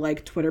are all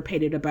like Twitter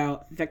pated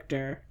about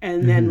Victor,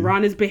 and then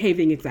Ron is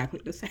behaving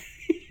exactly the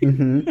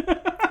same.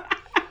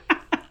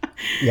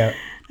 Yep.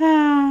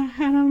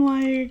 And I'm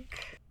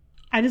like,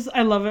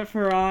 I love it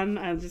for Ron.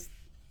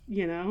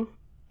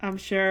 I'm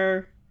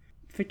sure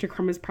Victor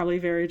Crumb is probably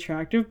very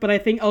attractive, but I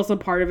think also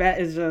part of it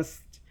is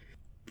just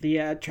the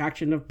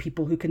attraction of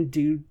people who can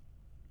do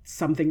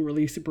something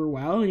really super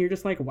well, and you're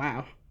just like,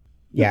 wow.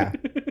 Yeah.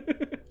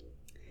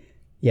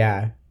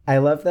 Yeah. I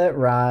love that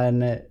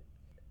Ron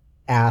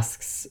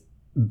asks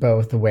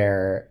both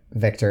where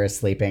Victor is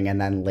sleeping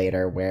and then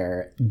later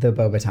where the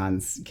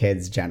Beauxbatons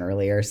kids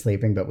generally are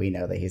sleeping, but we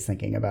know that he's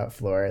thinking about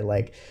Fleur.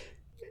 Like,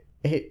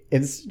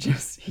 it's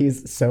just,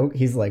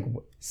 he's like,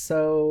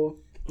 so,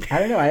 I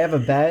don't know, I have a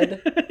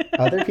bed.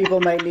 Other people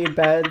might need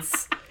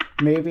beds.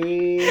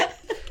 Maybe,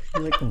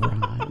 like,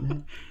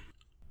 Ron.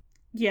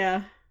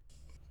 Yeah.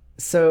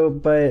 So,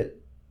 but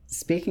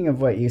speaking of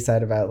what you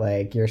said about,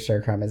 like, you're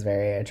sure Crumb is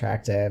very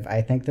attractive,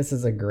 I think this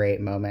is a great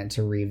moment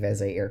to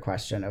revisit your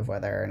question of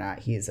whether or not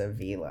he's a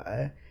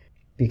Vila.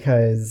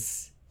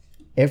 Because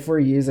if we're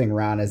using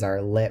Ron as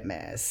our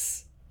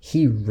litmus,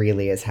 he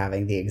really is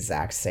having the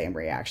exact same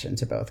reaction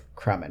to both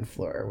Crumb and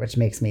Fleur, which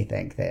makes me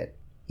think that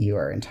you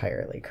are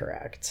entirely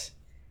correct.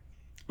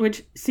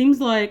 Which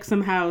seems like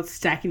somehow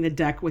stacking the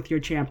deck with your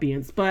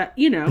champions. But,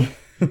 you know,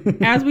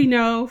 as we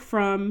know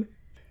from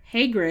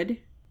Hagrid,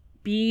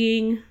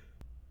 being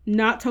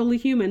not totally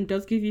human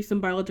does give you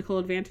some biological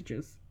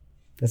advantages.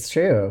 That's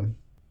true.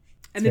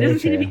 And there doesn't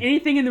seem to be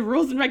anything in the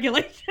rules and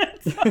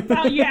regulations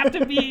about you have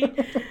to be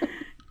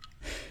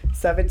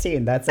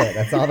 17. That's it.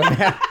 That's all that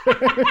matters.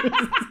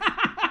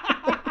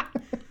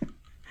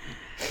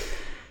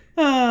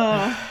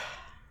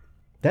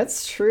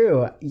 That's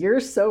true. You're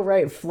so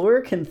right.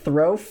 Fleur can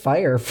throw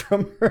fire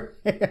from her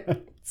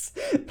hands.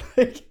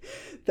 Like,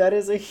 that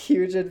is a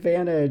huge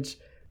advantage.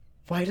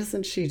 Why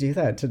doesn't she do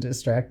that to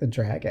distract the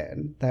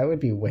dragon? That would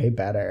be way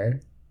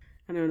better.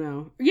 I don't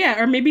know. Yeah,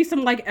 or maybe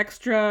some like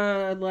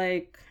extra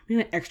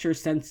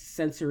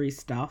sensory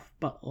stuff,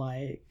 but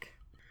like,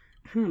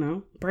 I don't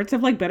know. Birds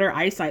have like better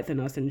eyesight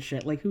than us and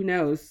shit. Like, who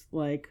knows?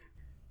 Like,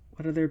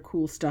 what other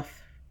cool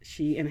stuff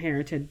she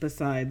inherited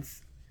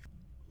besides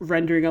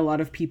rendering a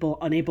lot of people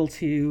unable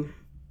to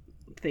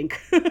think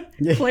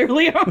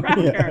clearly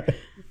around her.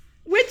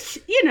 Which,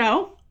 you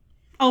know,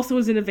 also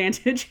is an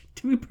advantage,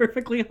 to be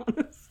perfectly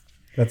honest.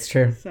 That's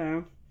true.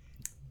 So.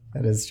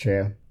 That is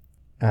true.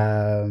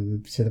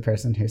 To the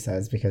person who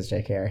says, because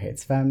JKR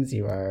hates femmes,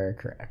 you are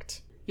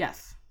correct.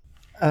 Yes.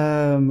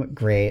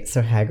 Great.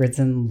 So Hagrid's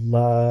in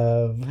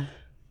love.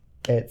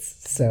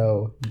 It's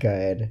so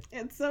good.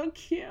 It's so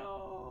cute.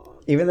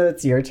 Even though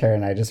it's your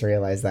turn, I just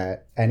realized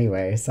that.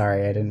 Anyway,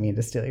 sorry, I didn't mean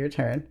to steal your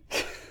turn.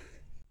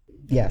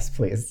 Yes,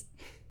 please.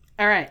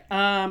 All right.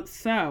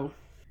 So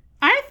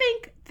I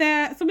think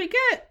that we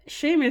get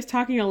Seamus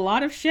talking a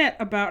lot of shit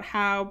about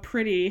how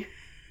pretty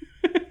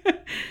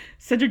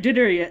Cedric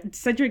Diggory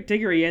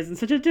is in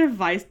such a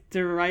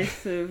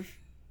derisive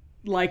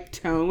like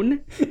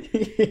tone.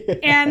 Yeah.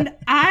 And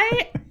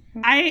I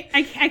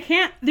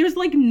can't, there's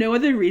like no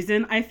other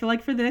reason I feel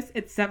like for this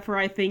except for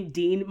I think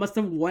Dean must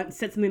have once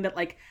said something that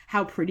like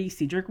how pretty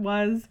Cedric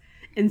was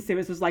and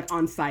Seamus was like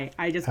on site.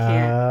 I just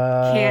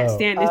can't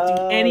stand this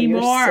dude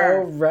anymore.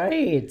 You're so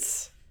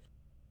right.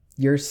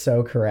 You're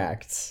so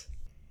correct.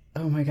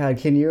 Oh my God,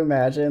 can you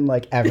imagine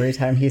like every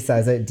time he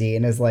says it,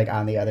 Dean is like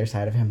on the other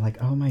side of him like,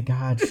 oh my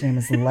God,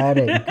 Seamus, let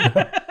it go.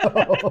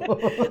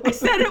 I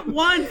said it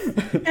once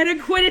at a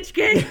Quidditch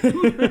game.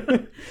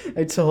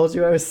 I told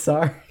you I was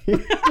sorry. He's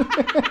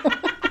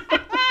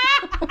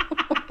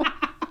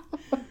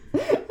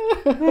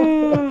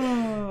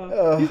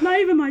not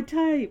even my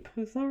type.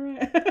 It's all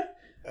right.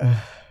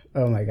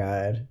 Oh my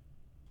God.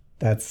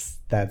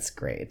 That's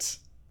great.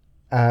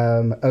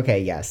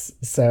 Okay, yes.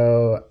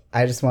 So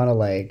I just want to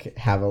like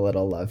have a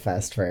little love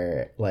fest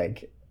for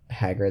like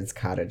Hagrid's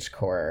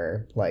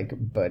cottagecore like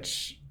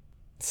butch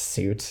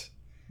suit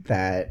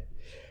that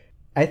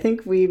I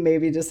think we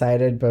maybe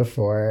decided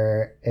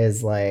before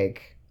is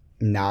like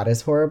not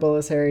as horrible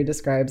as Harry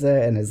describes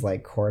it and is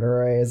like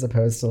corduroy as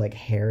opposed to like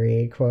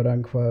Harry, quote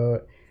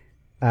unquote.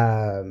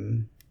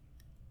 I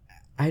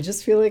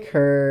just feel like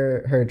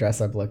her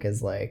dress up look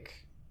is like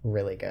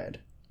really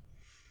good.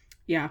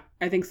 Yeah,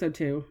 I think so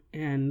too.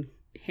 And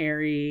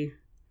Harry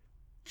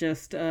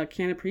just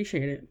can't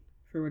appreciate it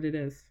for what it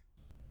is.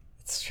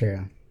 It's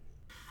true.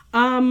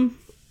 I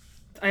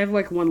have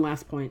like one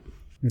last point.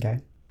 Okay.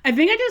 I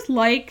think I just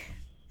like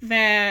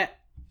that.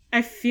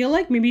 I feel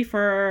like maybe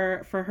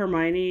for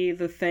Hermione,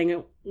 the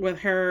thing with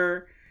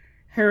her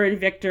and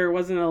Victor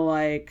wasn't a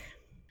like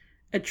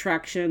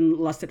attraction,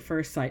 lust at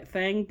first sight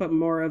thing, but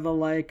more of a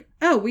like,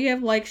 oh, we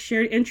have like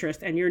shared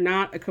interest and you're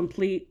not a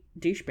complete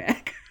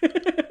douchebag.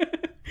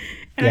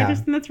 And yeah. I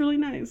just think that's really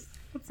nice.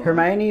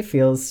 Hermione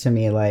feels to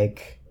me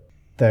like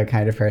the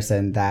kind of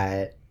person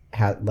that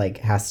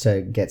has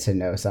to get to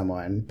know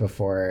someone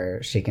before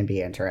she can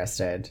be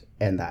interested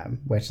in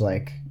them, which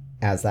like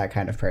as that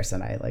kind of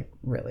person I like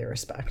really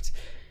respect.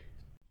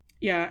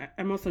 Yeah,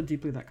 I'm also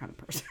deeply that kind of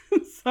person.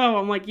 So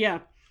I'm like, yeah.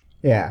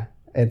 Yeah,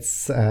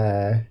 it's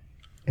a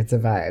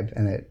vibe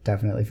and it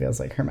definitely feels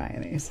like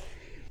Hermione's.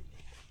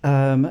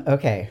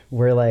 Okay,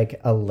 we're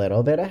like a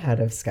little bit ahead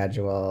of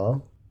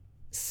schedule.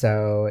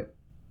 So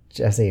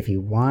Jesse, if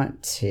you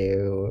want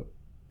to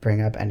bring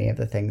up any of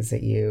the things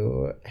that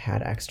you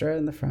had extra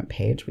in the front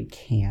page, we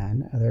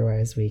can.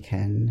 Otherwise, we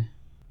can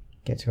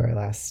get to our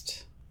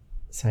last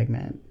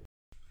segment.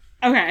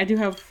 Okay, I do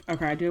have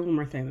one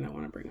more thing that I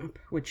want to bring up,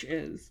 which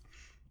is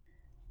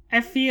I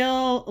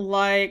feel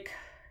like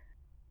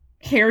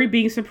Harry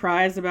being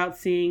surprised about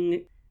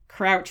seeing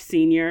Crouch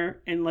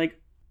Senior in like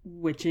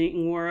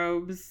witching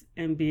robes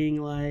and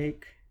being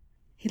like,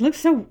 he looks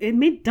so. It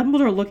made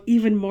Dumbledore look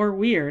even more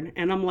weird,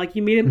 and I'm like,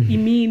 you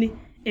mean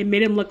it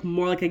made him look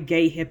more like a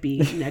gay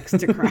hippie next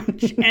to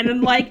Crouch, and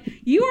I'm like,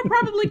 you are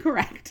probably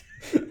correct.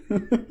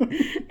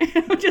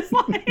 And I'm just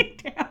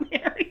like, damn,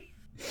 Harry.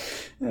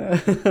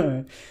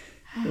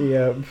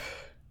 Yep.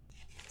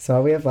 So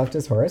all we have left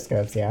is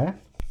horoscopes, yeah?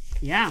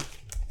 Yeah.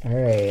 All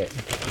right.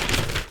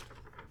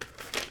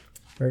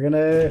 We're going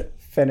to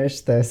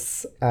finish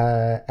this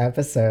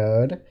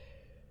episode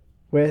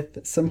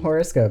with some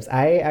horoscopes.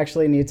 I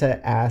actually need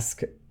to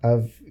ask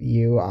of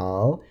you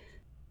all,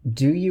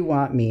 do you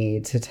want me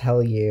to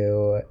tell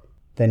you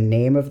the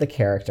name of the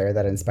character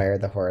that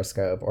inspired the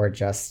horoscope or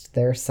just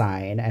their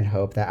sign and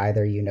hope that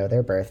either you know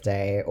their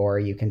birthday or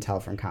you can tell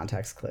from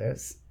context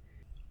clues?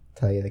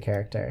 Tell you the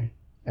character.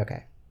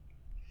 Okay.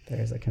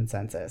 There's a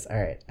consensus.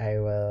 All right. I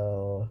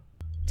will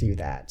do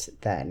that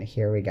then.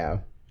 Here we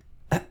go.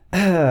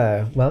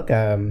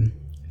 Welcome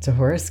to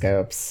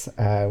Horoscopes,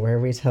 where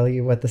we tell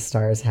you what the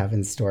stars have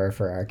in store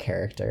for our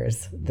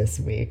characters this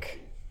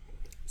week.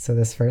 So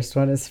this first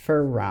one is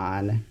for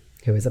Ron,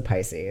 who is a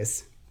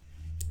Pisces.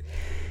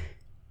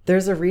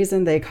 There's a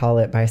reason they call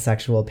it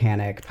Bisexual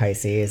Panic,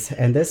 Pisces,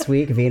 and this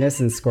week Venus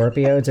in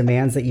Scorpio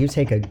demands that you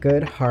take a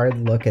good hard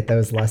look at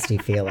those lusty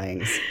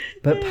feelings.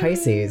 But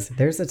Pisces,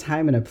 there's a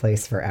time and a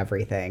place for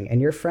everything,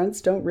 and your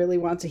friends don't really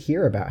want to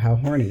hear about how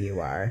horny you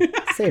are.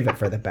 Save it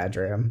for the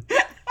bedroom.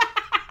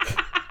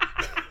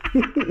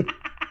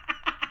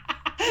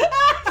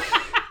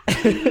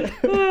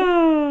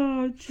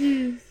 Oh,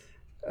 jeez.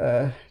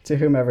 To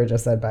whomever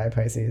just said bye,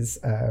 Pisces,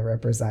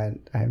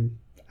 represent. I'm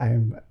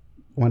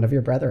one of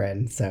your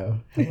brethren, so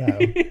hello.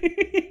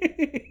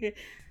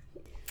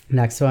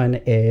 Next one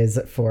is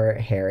for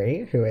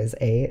Harry, who is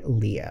a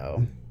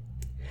Leo.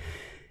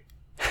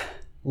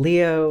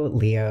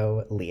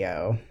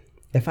 Leo.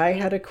 If I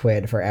had a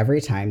quid for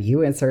every time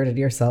you inserted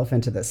yourself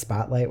into the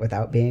spotlight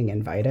without being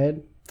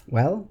invited,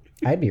 well,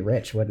 I'd be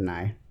rich, wouldn't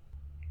I?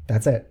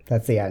 That's it.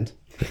 That's the end.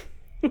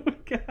 Oh my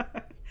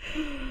God.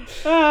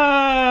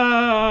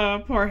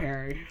 Poor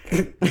Harry.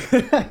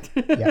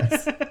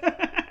 Yes.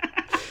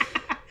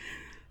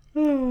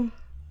 All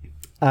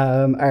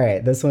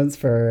right, this one's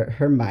for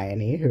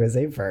Hermione, who is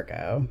a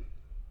Virgo.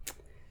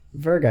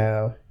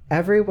 Virgo,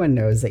 everyone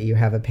knows that you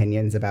have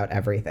opinions about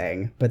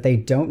everything, but they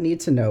don't need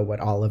to know what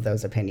all of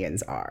those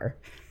opinions are.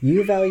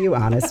 You value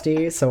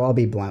honesty, so I'll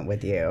be blunt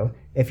with you.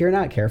 If you're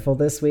not careful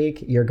this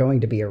week, you're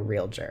going to be a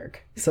real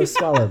jerk. So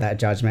swallow that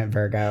judgment,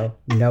 Virgo.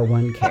 No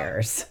one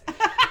cares.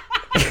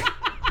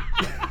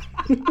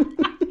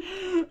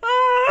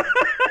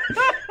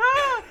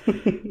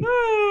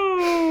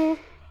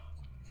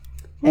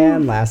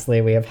 And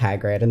lastly, we have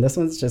Hagrid, and this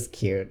one's just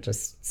cute,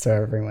 just so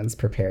everyone's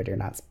prepared.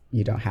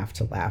 You don't have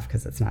to laugh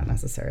because it's not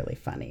necessarily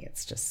funny.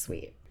 It's just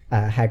sweet.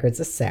 Hagrid's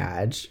a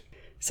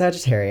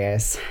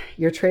Sagittarius.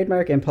 Your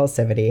trademark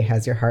impulsivity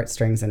has your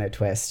heartstrings in a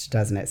twist,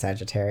 doesn't it,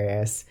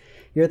 Sagittarius?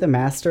 You're the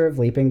master of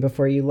leaping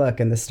before you look,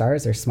 and the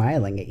stars are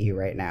smiling at you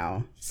right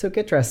now. So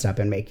get dressed up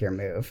and make your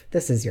move.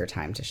 This is your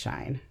time to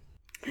shine.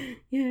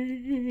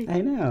 Yay.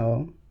 I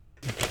know.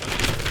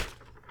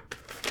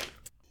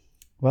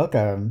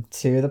 Welcome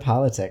to the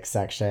politics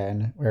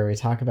section, where we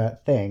talk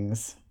about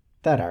things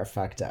that are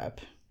fucked up.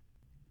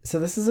 So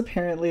this is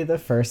apparently the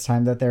first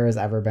time that there has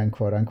ever been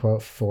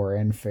quote-unquote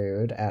foreign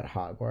food at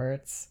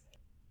Hogwarts.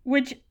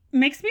 Which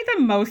makes me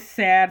the most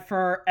sad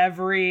for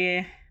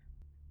every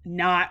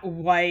not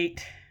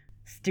white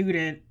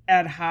student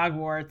at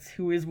Hogwarts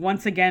who is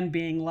once again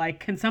being like,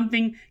 can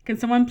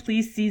someone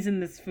please season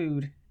this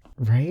food?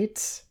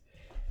 Right?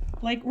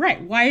 Like,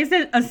 right. Why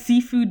isn't a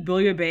seafood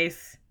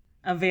bouillabaisse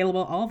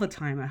available all the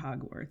time at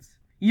Hogwarts?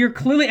 You're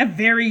clearly a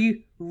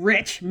very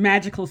rich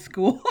magical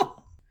school.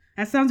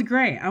 That sounds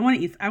great. I want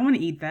to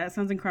eat that. It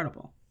sounds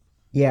incredible.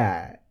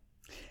 Yeah.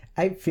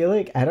 I feel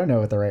like, I don't know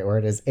what the right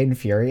word is,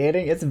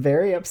 infuriating. It's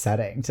very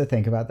upsetting to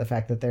think about the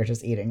fact that they're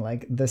just eating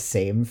like the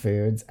same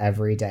foods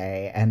every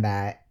day, and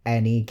that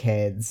any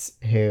kids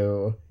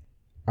who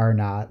are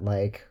not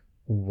like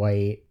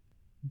white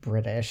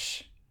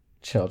British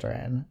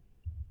children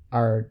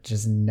are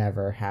just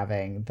never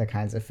having the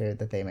kinds of food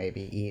that they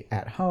maybe eat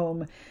at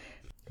home,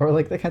 or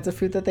like the kinds of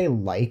food that they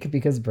like,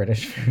 because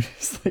British food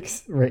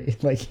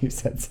is like you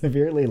said,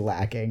 severely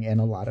lacking in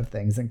a lot of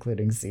things,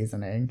 including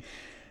seasoning.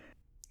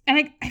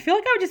 And I feel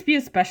like I would just be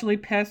especially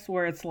pissed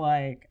where it's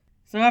like,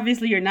 so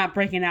obviously you're not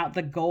breaking out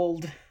the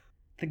gold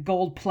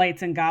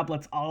plates and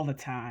goblets all the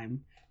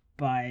time,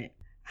 but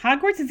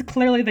Hogwarts is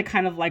clearly the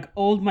kind of like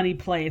old money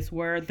place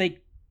where they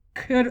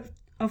could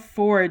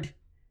afford.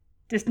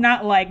 It's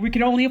not like we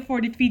can only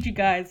afford to feed you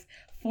guys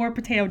 4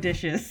 potato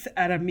dishes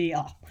at a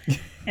meal.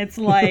 It's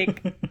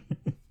like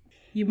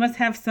you must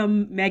have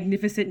some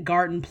magnificent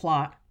garden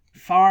plot,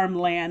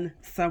 farmland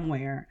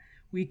somewhere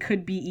we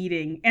could be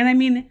eating. And I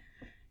mean,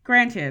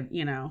 granted,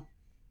 you know,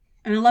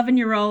 an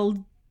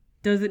 11-year-old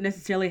doesn't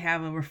necessarily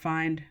have a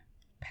refined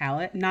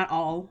palate. Not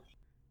all,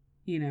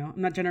 you know,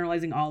 I'm not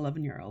generalizing all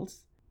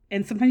 11-year-olds.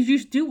 And sometimes you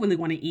just do really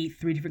want to eat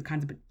three different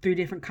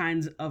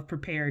kinds of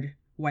prepared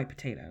white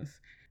potatoes.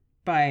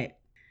 But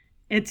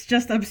it's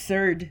just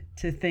absurd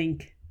to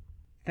think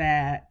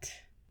that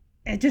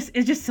it just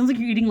sounds like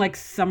you're eating like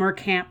summer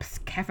camp's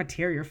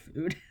cafeteria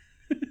food.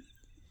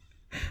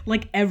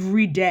 Like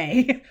every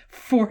day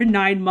for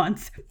 9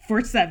 months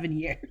for 7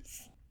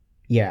 years.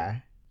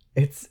 Yeah.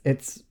 It's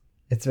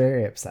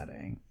very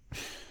upsetting.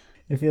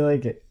 I feel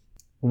like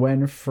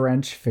when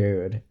French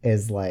food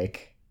is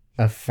like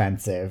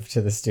offensive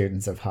to the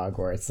students of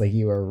Hogwarts, like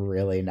you're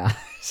really not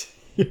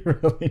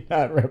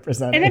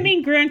representing. And I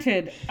mean,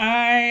 granted,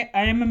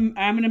 I'm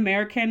an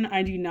American.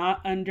 I do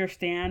not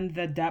understand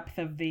the depth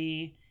of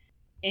the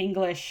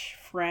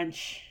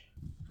English-French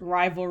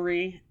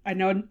rivalry. I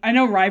know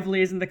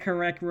rivalry isn't the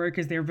correct word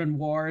because there have been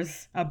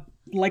wars,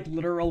 like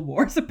literal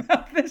wars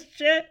about this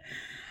shit.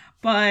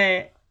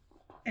 But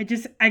it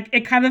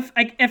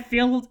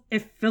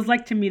feels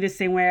like to me the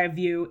same way I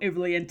view a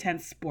really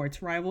intense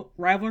sports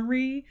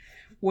rivalry,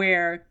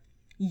 where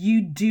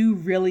you do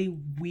really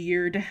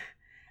weird,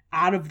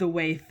 out of the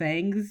way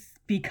things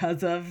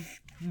because of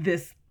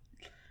this.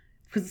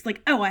 Because it's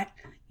like, oh, I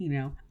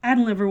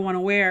don't ever want to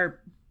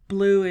wear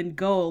blue and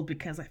gold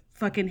because I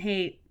fucking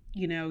hate,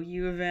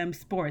 U of M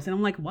sports. And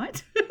I'm like,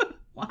 what?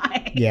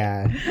 Why?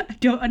 Yeah. I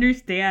don't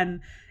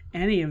understand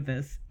any of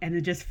this. And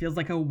it just feels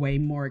like a way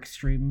more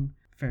extreme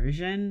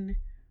version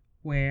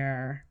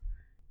where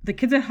the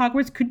kids at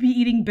Hogwarts could be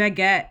eating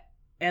baguette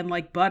and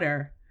like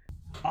butter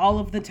all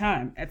of the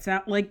time. It's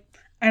not like,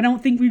 I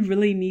don't think we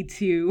really need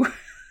to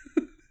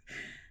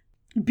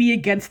be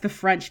against the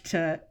French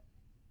to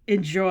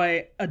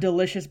enjoy a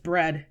delicious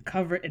bread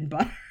covered in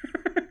butter.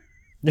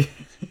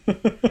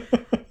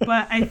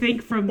 But I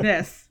think from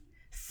this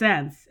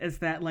sense is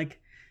that like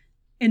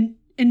in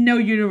no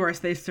universe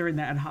they serve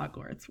that at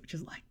Hogwarts, which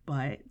is like,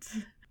 but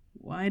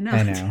why not?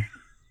 I know.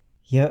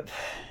 Yep.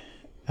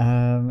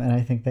 And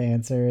I think the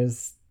answer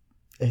is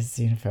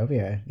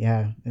xenophobia.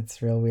 Yeah,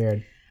 it's real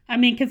weird. I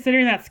mean,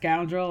 considering that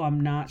scoundrel, I'm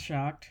not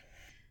shocked.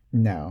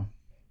 No.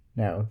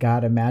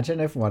 God, imagine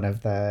if one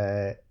of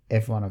the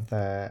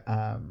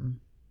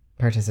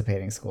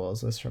participating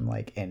schools was from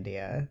like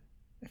India.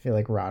 I feel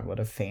like Ron would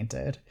have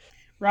fainted.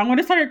 Ron would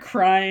have started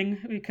crying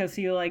because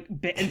he like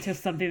bit into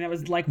something that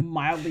was like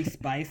mildly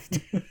spiced.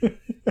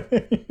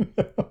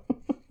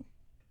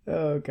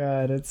 Oh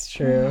God, it's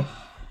true.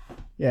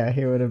 Yeah,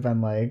 he would have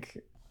been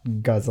like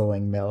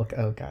guzzling milk.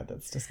 Oh God,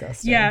 that's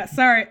disgusting. Yeah,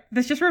 sorry.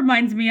 This just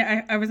reminds me,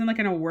 I was in like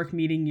in a work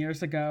meeting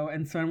years ago,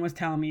 and someone was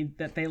telling me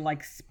that they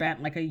like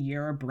spent like a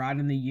year abroad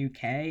in the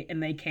UK,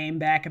 and they came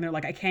back and they're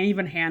like, I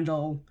can't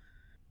handle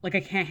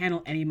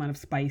any amount of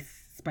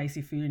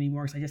spicy food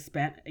anymore because I just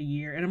spent a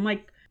year. And I'm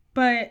like,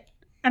 but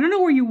I don't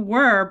know where you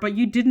were, but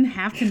you didn't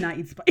have to not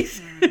eat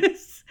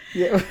spices.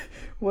 Yeah.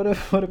 What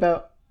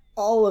about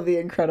all of the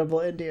incredible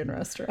Indian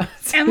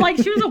restaurants? And like,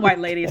 she was a white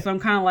lady, so I'm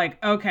kind of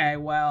like, okay,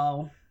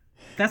 well,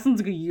 that sounds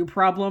like a you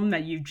problem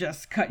that you've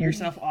just cut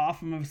yourself off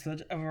from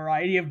such a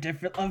variety of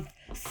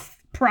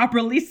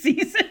properly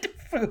seasoned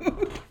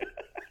food.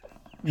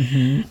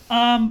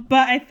 Mm-hmm.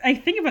 But I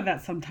think about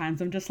that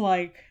sometimes. I'm just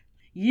like,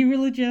 you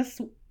really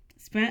just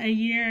spent a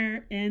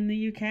year in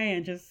the UK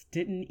and just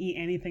didn't eat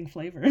anything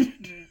flavored.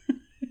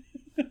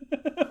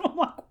 I'm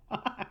like,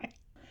 why?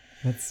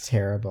 That's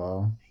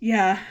terrible.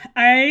 Yeah,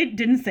 I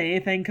didn't say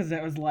anything because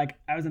it was like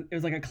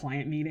a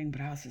client meeting,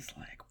 but I was just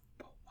like,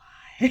 but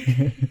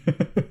why?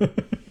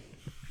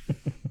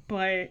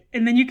 But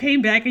and then you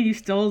came back and you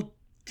still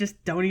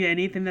just don't eat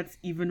anything that's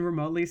even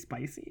remotely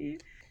spicy.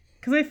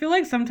 Because I feel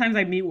like sometimes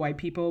I meet white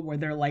people where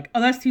they're like, oh,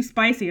 that's too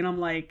spicy, and I'm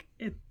like,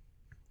 it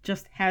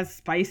just has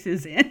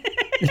spices in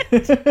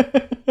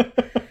it.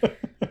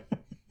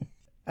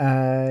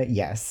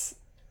 Yes.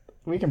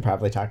 We can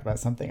probably talk about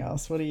something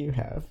else. What do you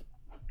have?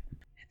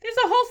 There's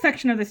a whole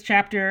section of this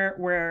chapter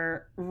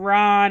where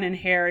Ron and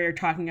Harry are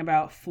talking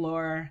about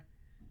Fleur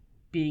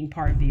being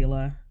part of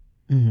Vila.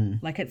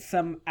 Mm-hmm. Like it's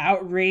some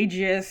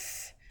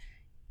outrageous,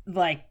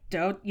 like,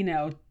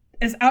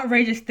 this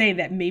outrageous thing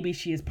that maybe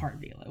she is part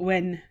of Vila.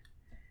 When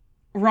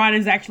Ron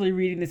is actually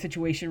reading the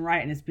situation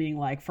right and is being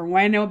like, from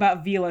what I know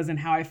about Vilas and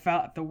how I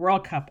felt at the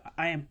World Cup,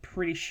 I am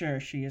pretty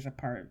sure she is a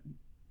part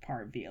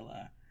of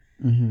Vila.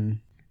 Mm-hmm.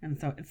 And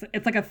so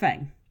it's like a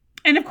thing.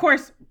 And of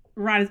course,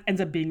 Ron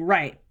ends up being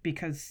right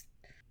because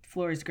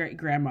Fleur's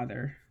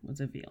great-grandmother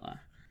was a Vila.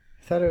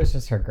 I thought it was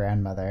just her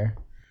grandmother.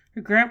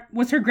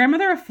 Was her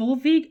grandmother a full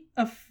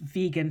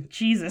vegan?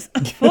 Jesus.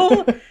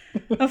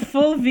 A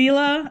full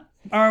Vila?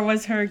 Or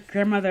was her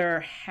grandmother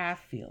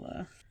half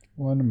Vila?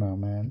 One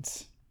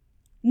moment.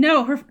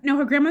 No,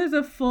 her grandmother's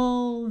a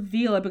full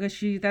Vila because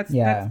that's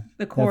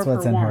the core of her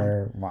what's in wand.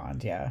 her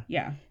wand, yeah.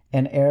 Yeah.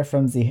 An heir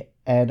from the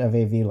head of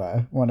a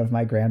Vila, one of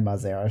my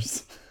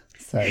grandmothers,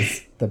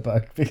 says the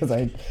book, because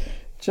I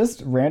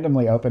just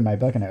randomly opened my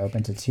book and I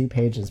opened to 2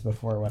 pages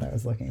before what I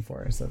was looking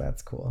for, so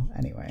that's cool.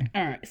 Anyway.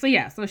 All right.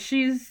 So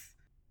she's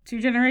 2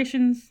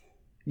 generations.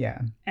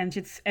 Yeah. And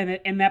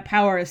and that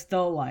power is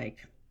still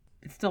like,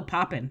 it's still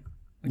popping.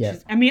 Which yeah.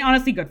 is, I mean,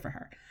 honestly, good for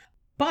her.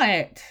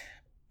 But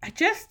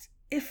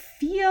it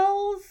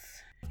feels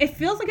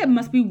like it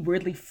must be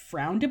weirdly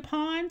frowned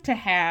upon to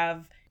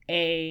have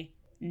a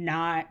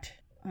not,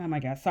 oh my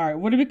god, sorry,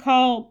 what do we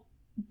call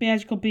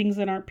magical beings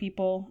that aren't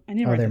people? I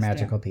need to write Other this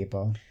magical down.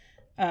 people.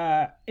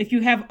 If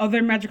you have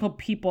other magical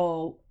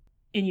people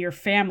in your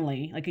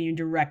family, like in your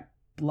direct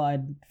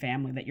blood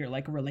family that you're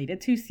like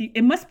related to, see,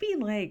 it must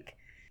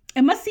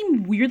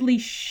seem weirdly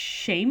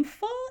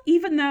shameful,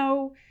 even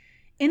though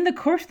in the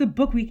course of the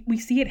book we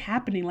see it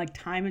happening like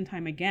time and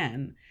time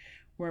again,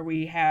 where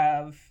we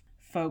have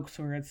folks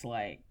where it's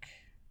like,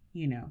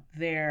 you know,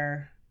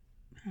 they're,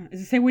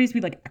 is it say ways to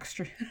be like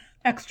extra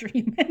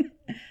human?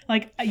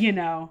 Like, you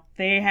know,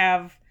 they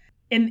have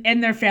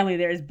in their family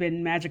there's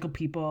been magical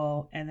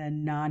people and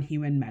then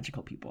non-human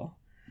magical people.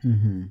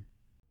 Mm-hmm.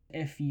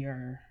 If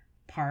you're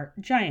part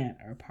giant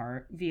or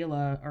part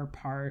Vila or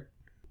part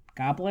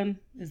goblin,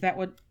 is that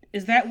what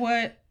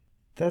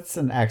That's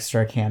an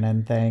extra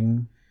canon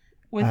thing.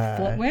 with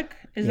Flitwick?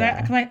 Is yeah.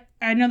 that, because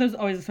I know there's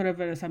always sort of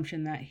an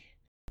assumption that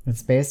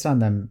It's based on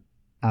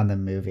the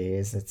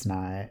movies. It's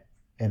not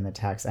in the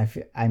text. I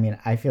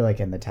feel like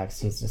in the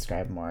text he's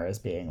described more as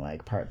being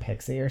like part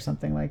pixie or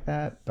something like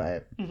that,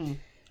 but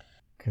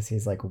because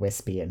he's like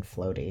wispy and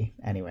floaty.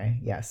 Anyway,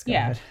 yes, go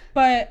ahead.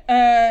 But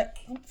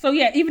so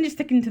yeah, even just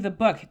sticking to the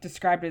book,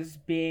 described as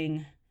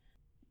being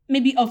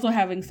maybe also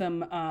having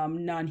some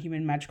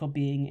non-human magical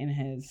being in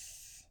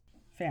his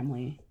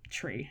family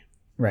tree.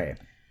 Right.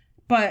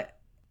 But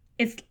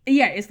it's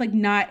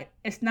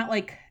not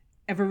like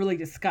ever really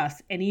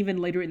discussed. And even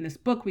later in this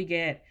book, we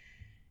get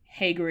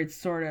Hagrid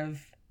sort of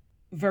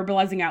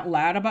verbalizing out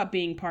loud about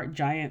being part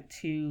giant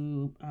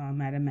to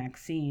Madame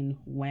Maxine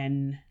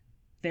when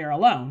they're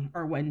alone,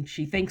 or when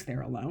she thinks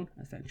they're alone,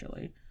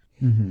 essentially.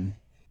 Mm-hmm.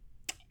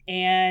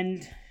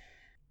 And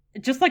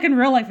just like in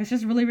real life, it's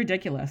just really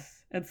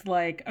ridiculous. It's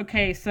like,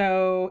 okay,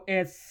 so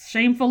it's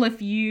shameful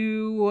if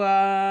you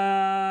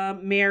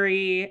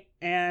marry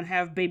and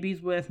have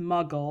babies with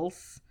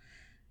muggles.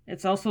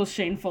 It's also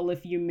shameful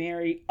if you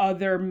marry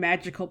other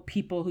magical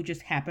people who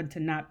just happen to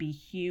not be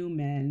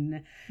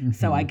human. Mm-hmm.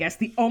 So I guess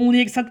the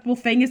only acceptable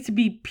thing is to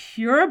be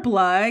pure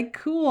blood.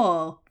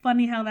 Cool.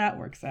 Funny how that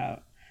works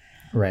out.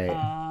 Right.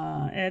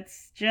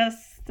 It's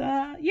just,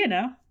 you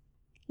know,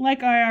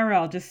 like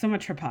IRL, just so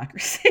much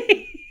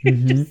hypocrisy.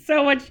 Mm-hmm. Just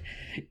so much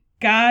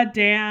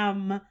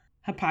goddamn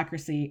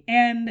hypocrisy.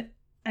 And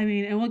I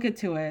mean, and we'll get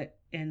to it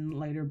in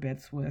later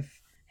bits with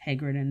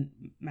Hagrid and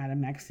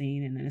Madame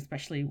Maxine, and then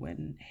especially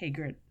when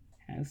Hagrid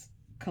has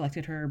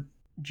collected her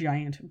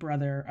giant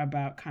brother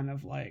about kind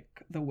of like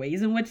the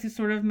ways in which this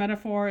sort of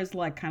metaphor is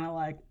like kind of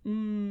like,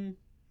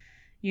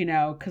 you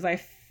know, because I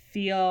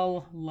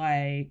feel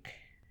like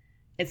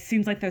it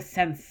seems like the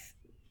sense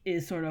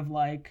is sort of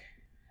like,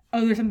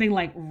 oh, there's something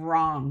like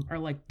wrong or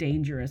like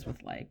dangerous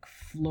with like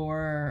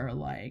Fleur or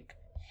like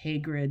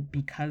Hagrid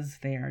because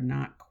they are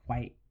not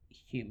quite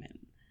human,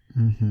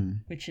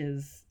 which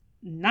is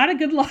not a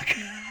good look.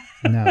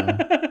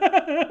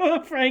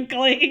 No.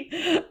 Frankly,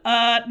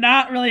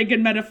 not really a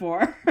good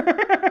metaphor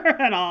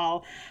at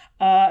all.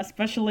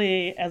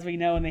 Especially as we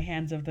know in the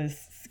hands of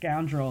this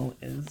scoundrel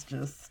is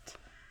just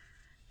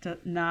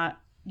not,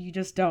 you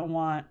just don't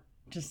want,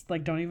 just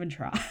like don't even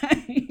try.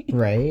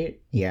 Right?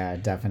 Yeah,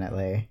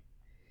 definitely.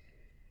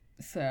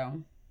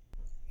 So.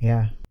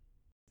 Yeah.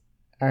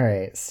 All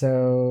right.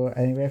 So I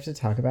think we have to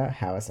talk about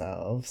house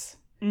elves.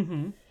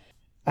 Mm-hmm.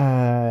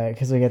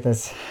 Because we get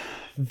this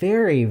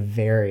very,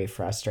 very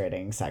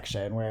frustrating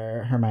section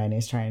where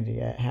Hermione's trying to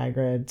get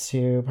Hagrid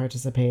to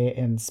participate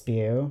in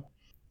Spew,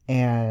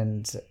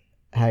 and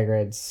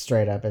Hagrid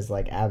straight up is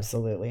like,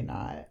 absolutely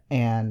not.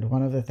 And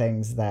one of the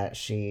things that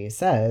she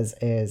says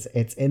is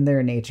it's in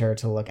their nature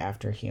to look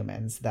after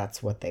humans.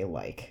 That's what they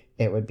like.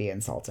 It would be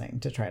insulting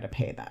to try to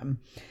pay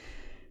them.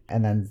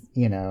 And then,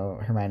 you know,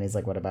 Hermione's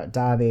like, what about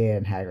Dobby?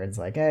 And Hagrid's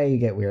like, you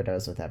get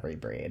weirdos with every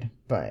breed.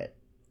 But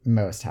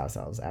most house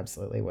elves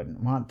absolutely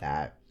wouldn't want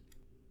that.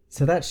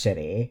 So that's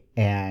shitty.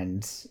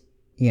 And,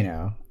 you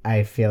know,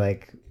 I feel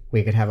like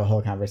we could have a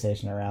whole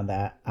conversation around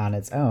that on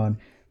its own.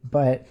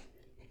 But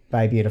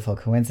by beautiful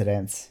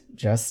coincidence,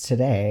 just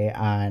today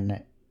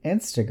on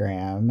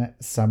Instagram,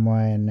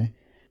 someone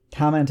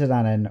commented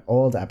on an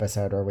old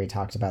episode where we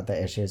talked about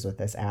the issues with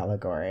this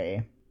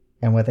allegory.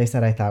 And what they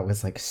said I thought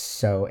was like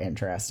so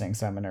interesting.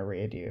 So I'm going to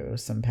read you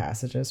some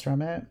passages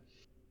from it.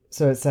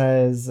 So it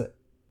says,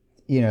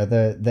 you know,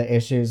 the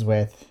issues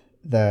with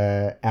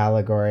the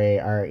allegory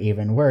are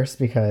even worse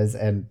because,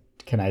 and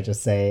can I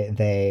just say,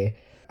 they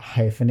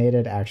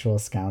hyphenated actual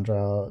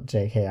scoundrel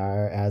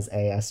JKR as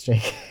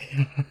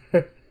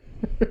ASJKR.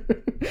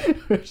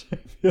 Which I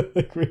feel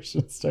like we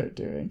should start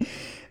doing.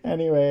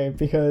 Anyway,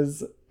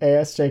 because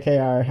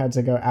ASJKR had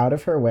to go out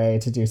of her way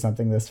to do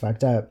something this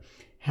fucked up.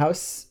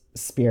 House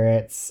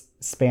spirits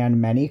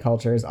span many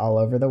cultures all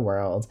over the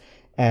world,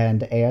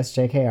 and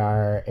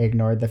ASJKR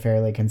ignored the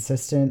fairly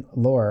consistent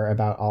lore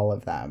about all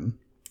of them.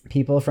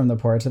 People from the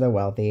poor to the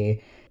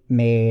wealthy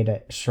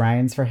made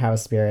shrines for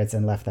house spirits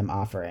and left them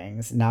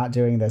offerings. Not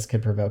doing this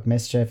could provoke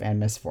mischief and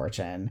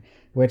misfortune.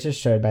 Witches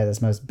should, by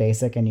this most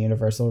basic and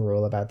universal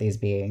rule about these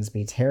beings,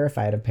 be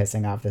terrified of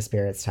pissing off the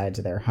spirits tied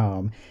to their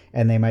home,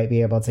 and they might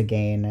be able to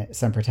gain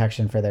some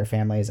protection for their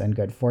families and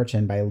good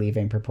fortune by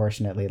leaving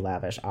proportionately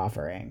lavish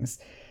offerings.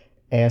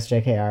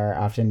 ASJKR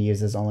often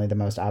uses only the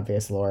most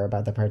obvious lore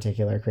about the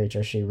particular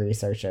creature she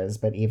researches,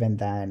 but even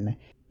then,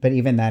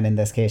 in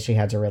this case, she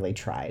had to really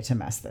try to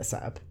mess this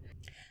up.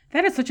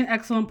 That is such an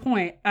excellent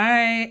point.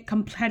 I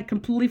had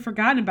completely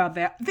forgotten about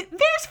that.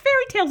 There's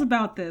fairy tales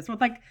about this,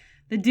 with like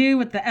the dude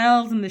with the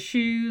elves and the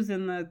shoes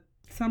and the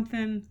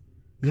something.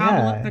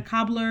 Yeah. The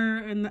cobbler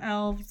and the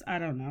elves. I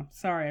don't know.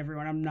 Sorry,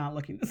 everyone. I'm not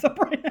looking this up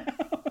right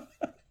now.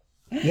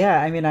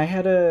 Yeah, I mean, I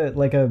had a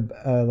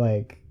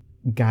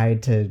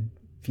guide to,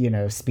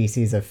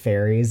 species of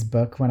fairies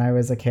book when I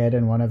was a kid,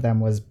 and one of them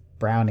was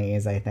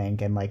brownies, I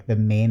think, and like the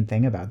main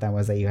thing about them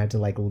was that you had to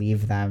like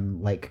leave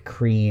them like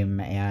cream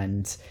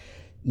and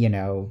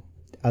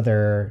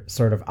other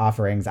sort of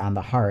offerings on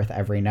the hearth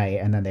every night,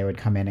 and then they would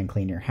come in and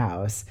clean your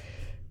house.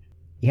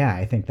 Yeah,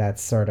 I think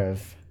that's sort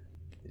of,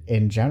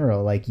 in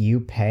general, like, you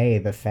pay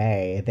the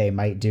fae, they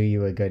might do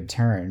you a good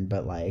turn,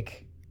 but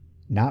like,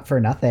 not for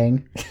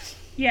nothing.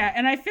 Yeah,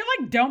 and I feel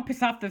like don't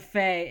piss off the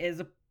fae is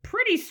a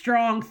pretty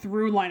strong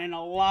through line in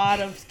a lot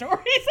of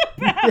stories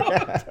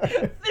about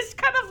this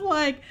kind of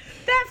like,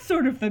 that's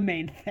sort of the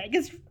main thing,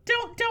 is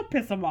don't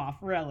piss them off,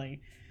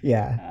 really.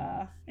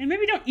 Yeah. And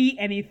maybe don't eat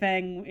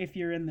anything if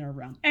you're in their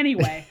realm.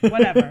 Anyway,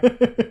 whatever.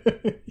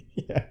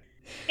 Yeah.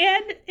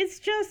 And it's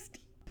just,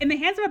 in the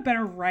hands of a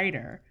better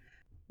writer,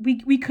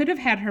 we could have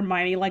had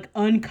Hermione like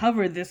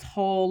uncover this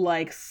whole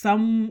like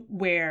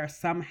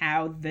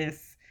somehow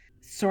this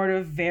sort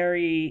of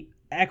very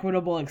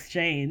equitable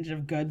exchange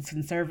of goods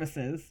and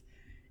services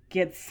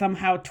gets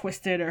somehow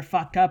twisted or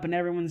fucked up, and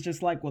everyone's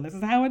just like, well, this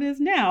is how it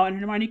is now. And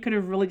Hermione could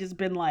have really just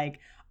been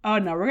like, oh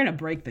no, we're gonna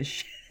break this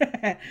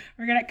shit.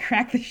 We're gonna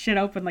crack this shit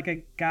open like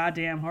a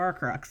goddamn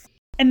Horcrux.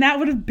 And that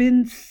would have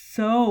been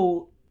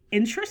so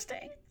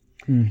interesting.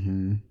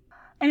 Mm-hmm.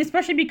 And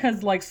especially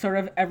because like sort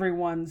of at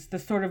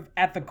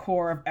the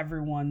core of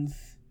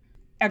everyone's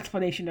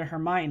explanation to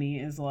Hermione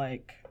is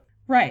like,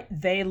 right,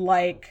 they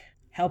like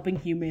helping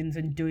humans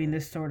and doing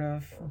this sort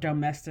of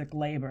domestic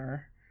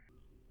labor.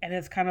 And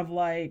it's kind of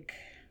like,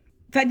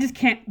 that just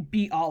can't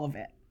be all of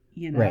it,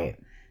 Right.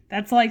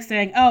 That's like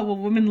saying, oh, well,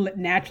 women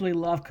naturally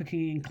love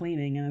cooking and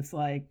cleaning. And it's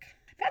like,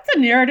 that's a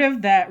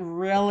narrative that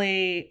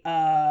really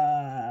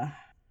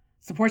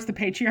supports the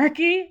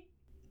patriarchy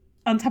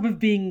on top of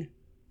being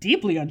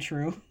deeply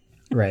untrue.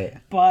 Right.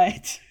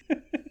 But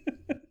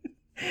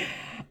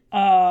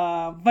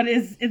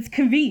it's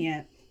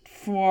convenient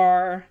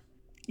for,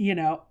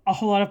 a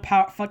whole lot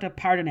of fucked up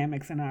power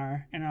dynamics in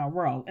our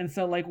world. And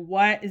so like,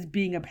 what is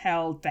being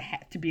upheld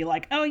to be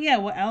like, oh yeah,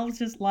 well, elves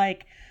just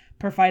like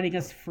providing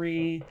us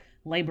free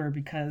labor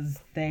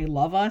because they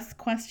love us, ?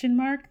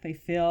 They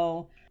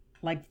feel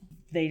like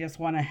they just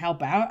want to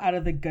help out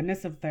of the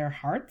goodness of their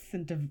hearts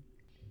and to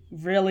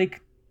really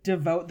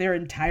devote their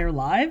entire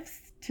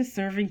lives to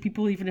serving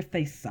people even if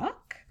they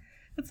suck.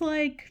 It's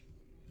like,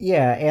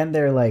 yeah, and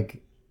they're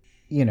like,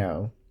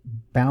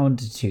 bound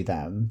to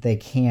them. They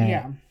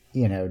can't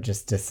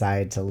just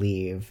decide to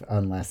leave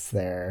unless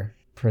they're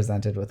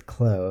presented with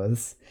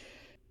clothes.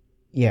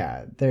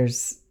 Yeah,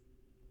 there's,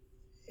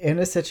 in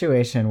a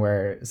situation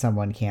where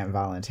someone can't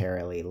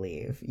voluntarily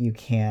leave, you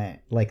can't,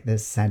 like,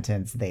 this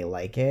sentence, they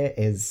like it,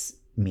 is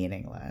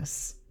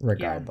meaningless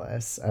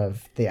regardless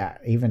of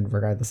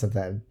regardless of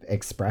the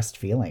expressed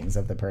feelings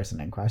of the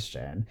person in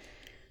question.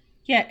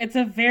 Yeah, it's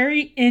a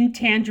very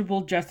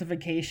intangible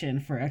justification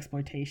for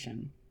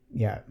exploitation.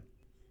 Yeah.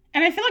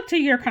 And I feel like, to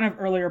your kind of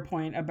earlier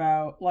point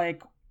about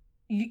like,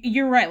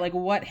 you're right, like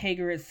what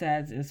Hager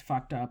says is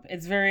fucked up.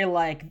 It's very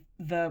like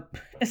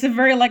it's a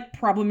very like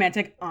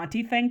problematic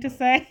auntie thing to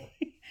say.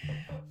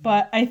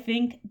 But I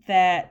feel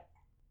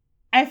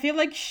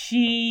like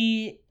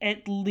she,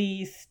 at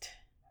least,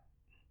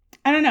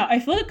 I don't know, I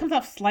feel like it comes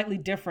off slightly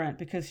different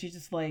because she's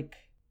just like,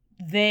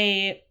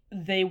 they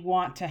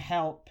want to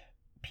help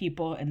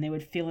people and they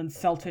would feel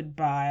insulted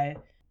by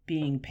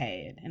being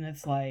paid. And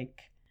it's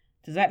like,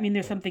 does that mean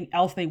there's something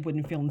else they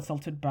wouldn't feel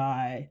insulted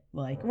by?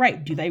 Like,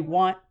 right, do they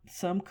want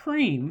some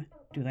cream?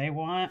 Do they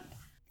want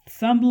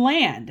some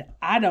land?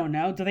 I don't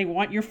know. Do they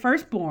want your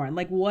firstborn?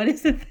 Like, what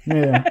is it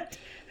that...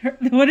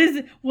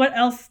 Yeah. What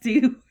else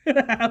do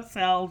house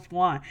elves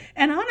want?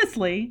 And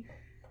honestly,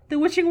 the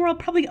witching world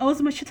probably owes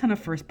them a shit ton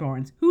of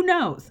firstborns. Who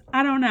knows?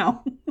 I don't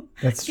know.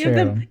 That's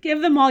true.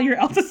 Give them all your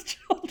eldest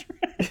children.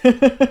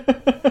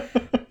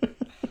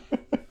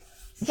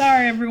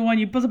 Sorry, everyone.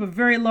 You built up a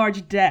very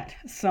large debt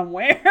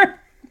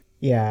somewhere.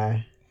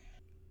 Yeah.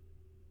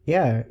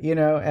 Yeah,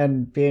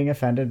 and being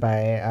offended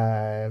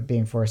by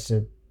being forced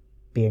to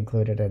be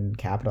included in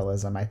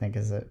capitalism, I think,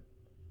 is a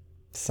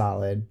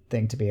solid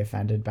thing to be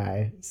offended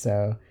by.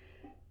 So,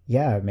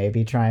 yeah,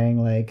 maybe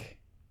trying, like,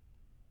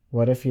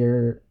 what if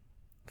you're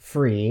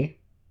free,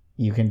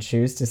 you can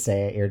choose to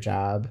stay at your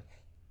job,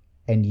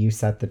 and you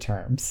set the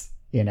terms,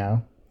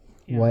 Yeah.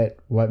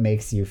 What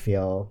makes you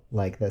feel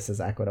like this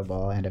is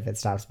equitable, and if it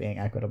stops being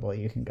equitable,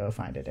 you can go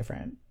find a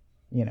different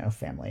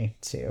family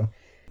to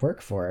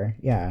work for.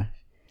 Yeah.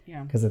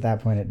 Yeah. Because at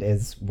that point it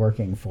is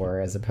working for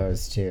as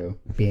opposed to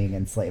being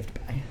enslaved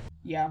by.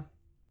 Yeah.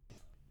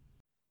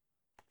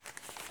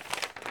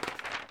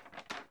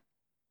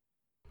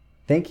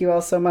 Thank you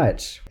all so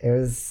much. It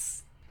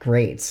was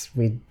great.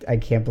 I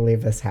can't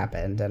believe this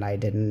happened and I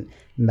didn't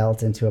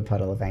melt into a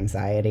puddle of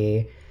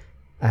anxiety.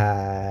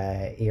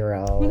 You're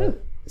all Woohoo.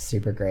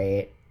 super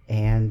great.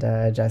 And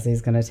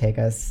Jesse's gonna take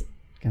us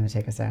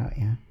out,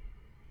 yeah.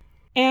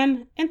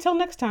 And until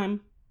next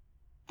time,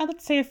 I'd like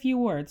to say a few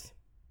words.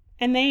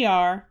 And they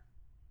are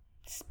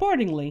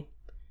sportingly,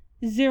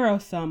 zero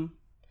sum,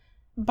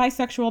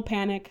 bisexual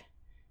panic,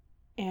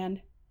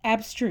 and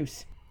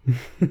abstruse.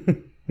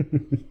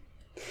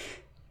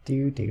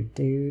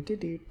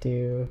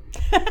 do.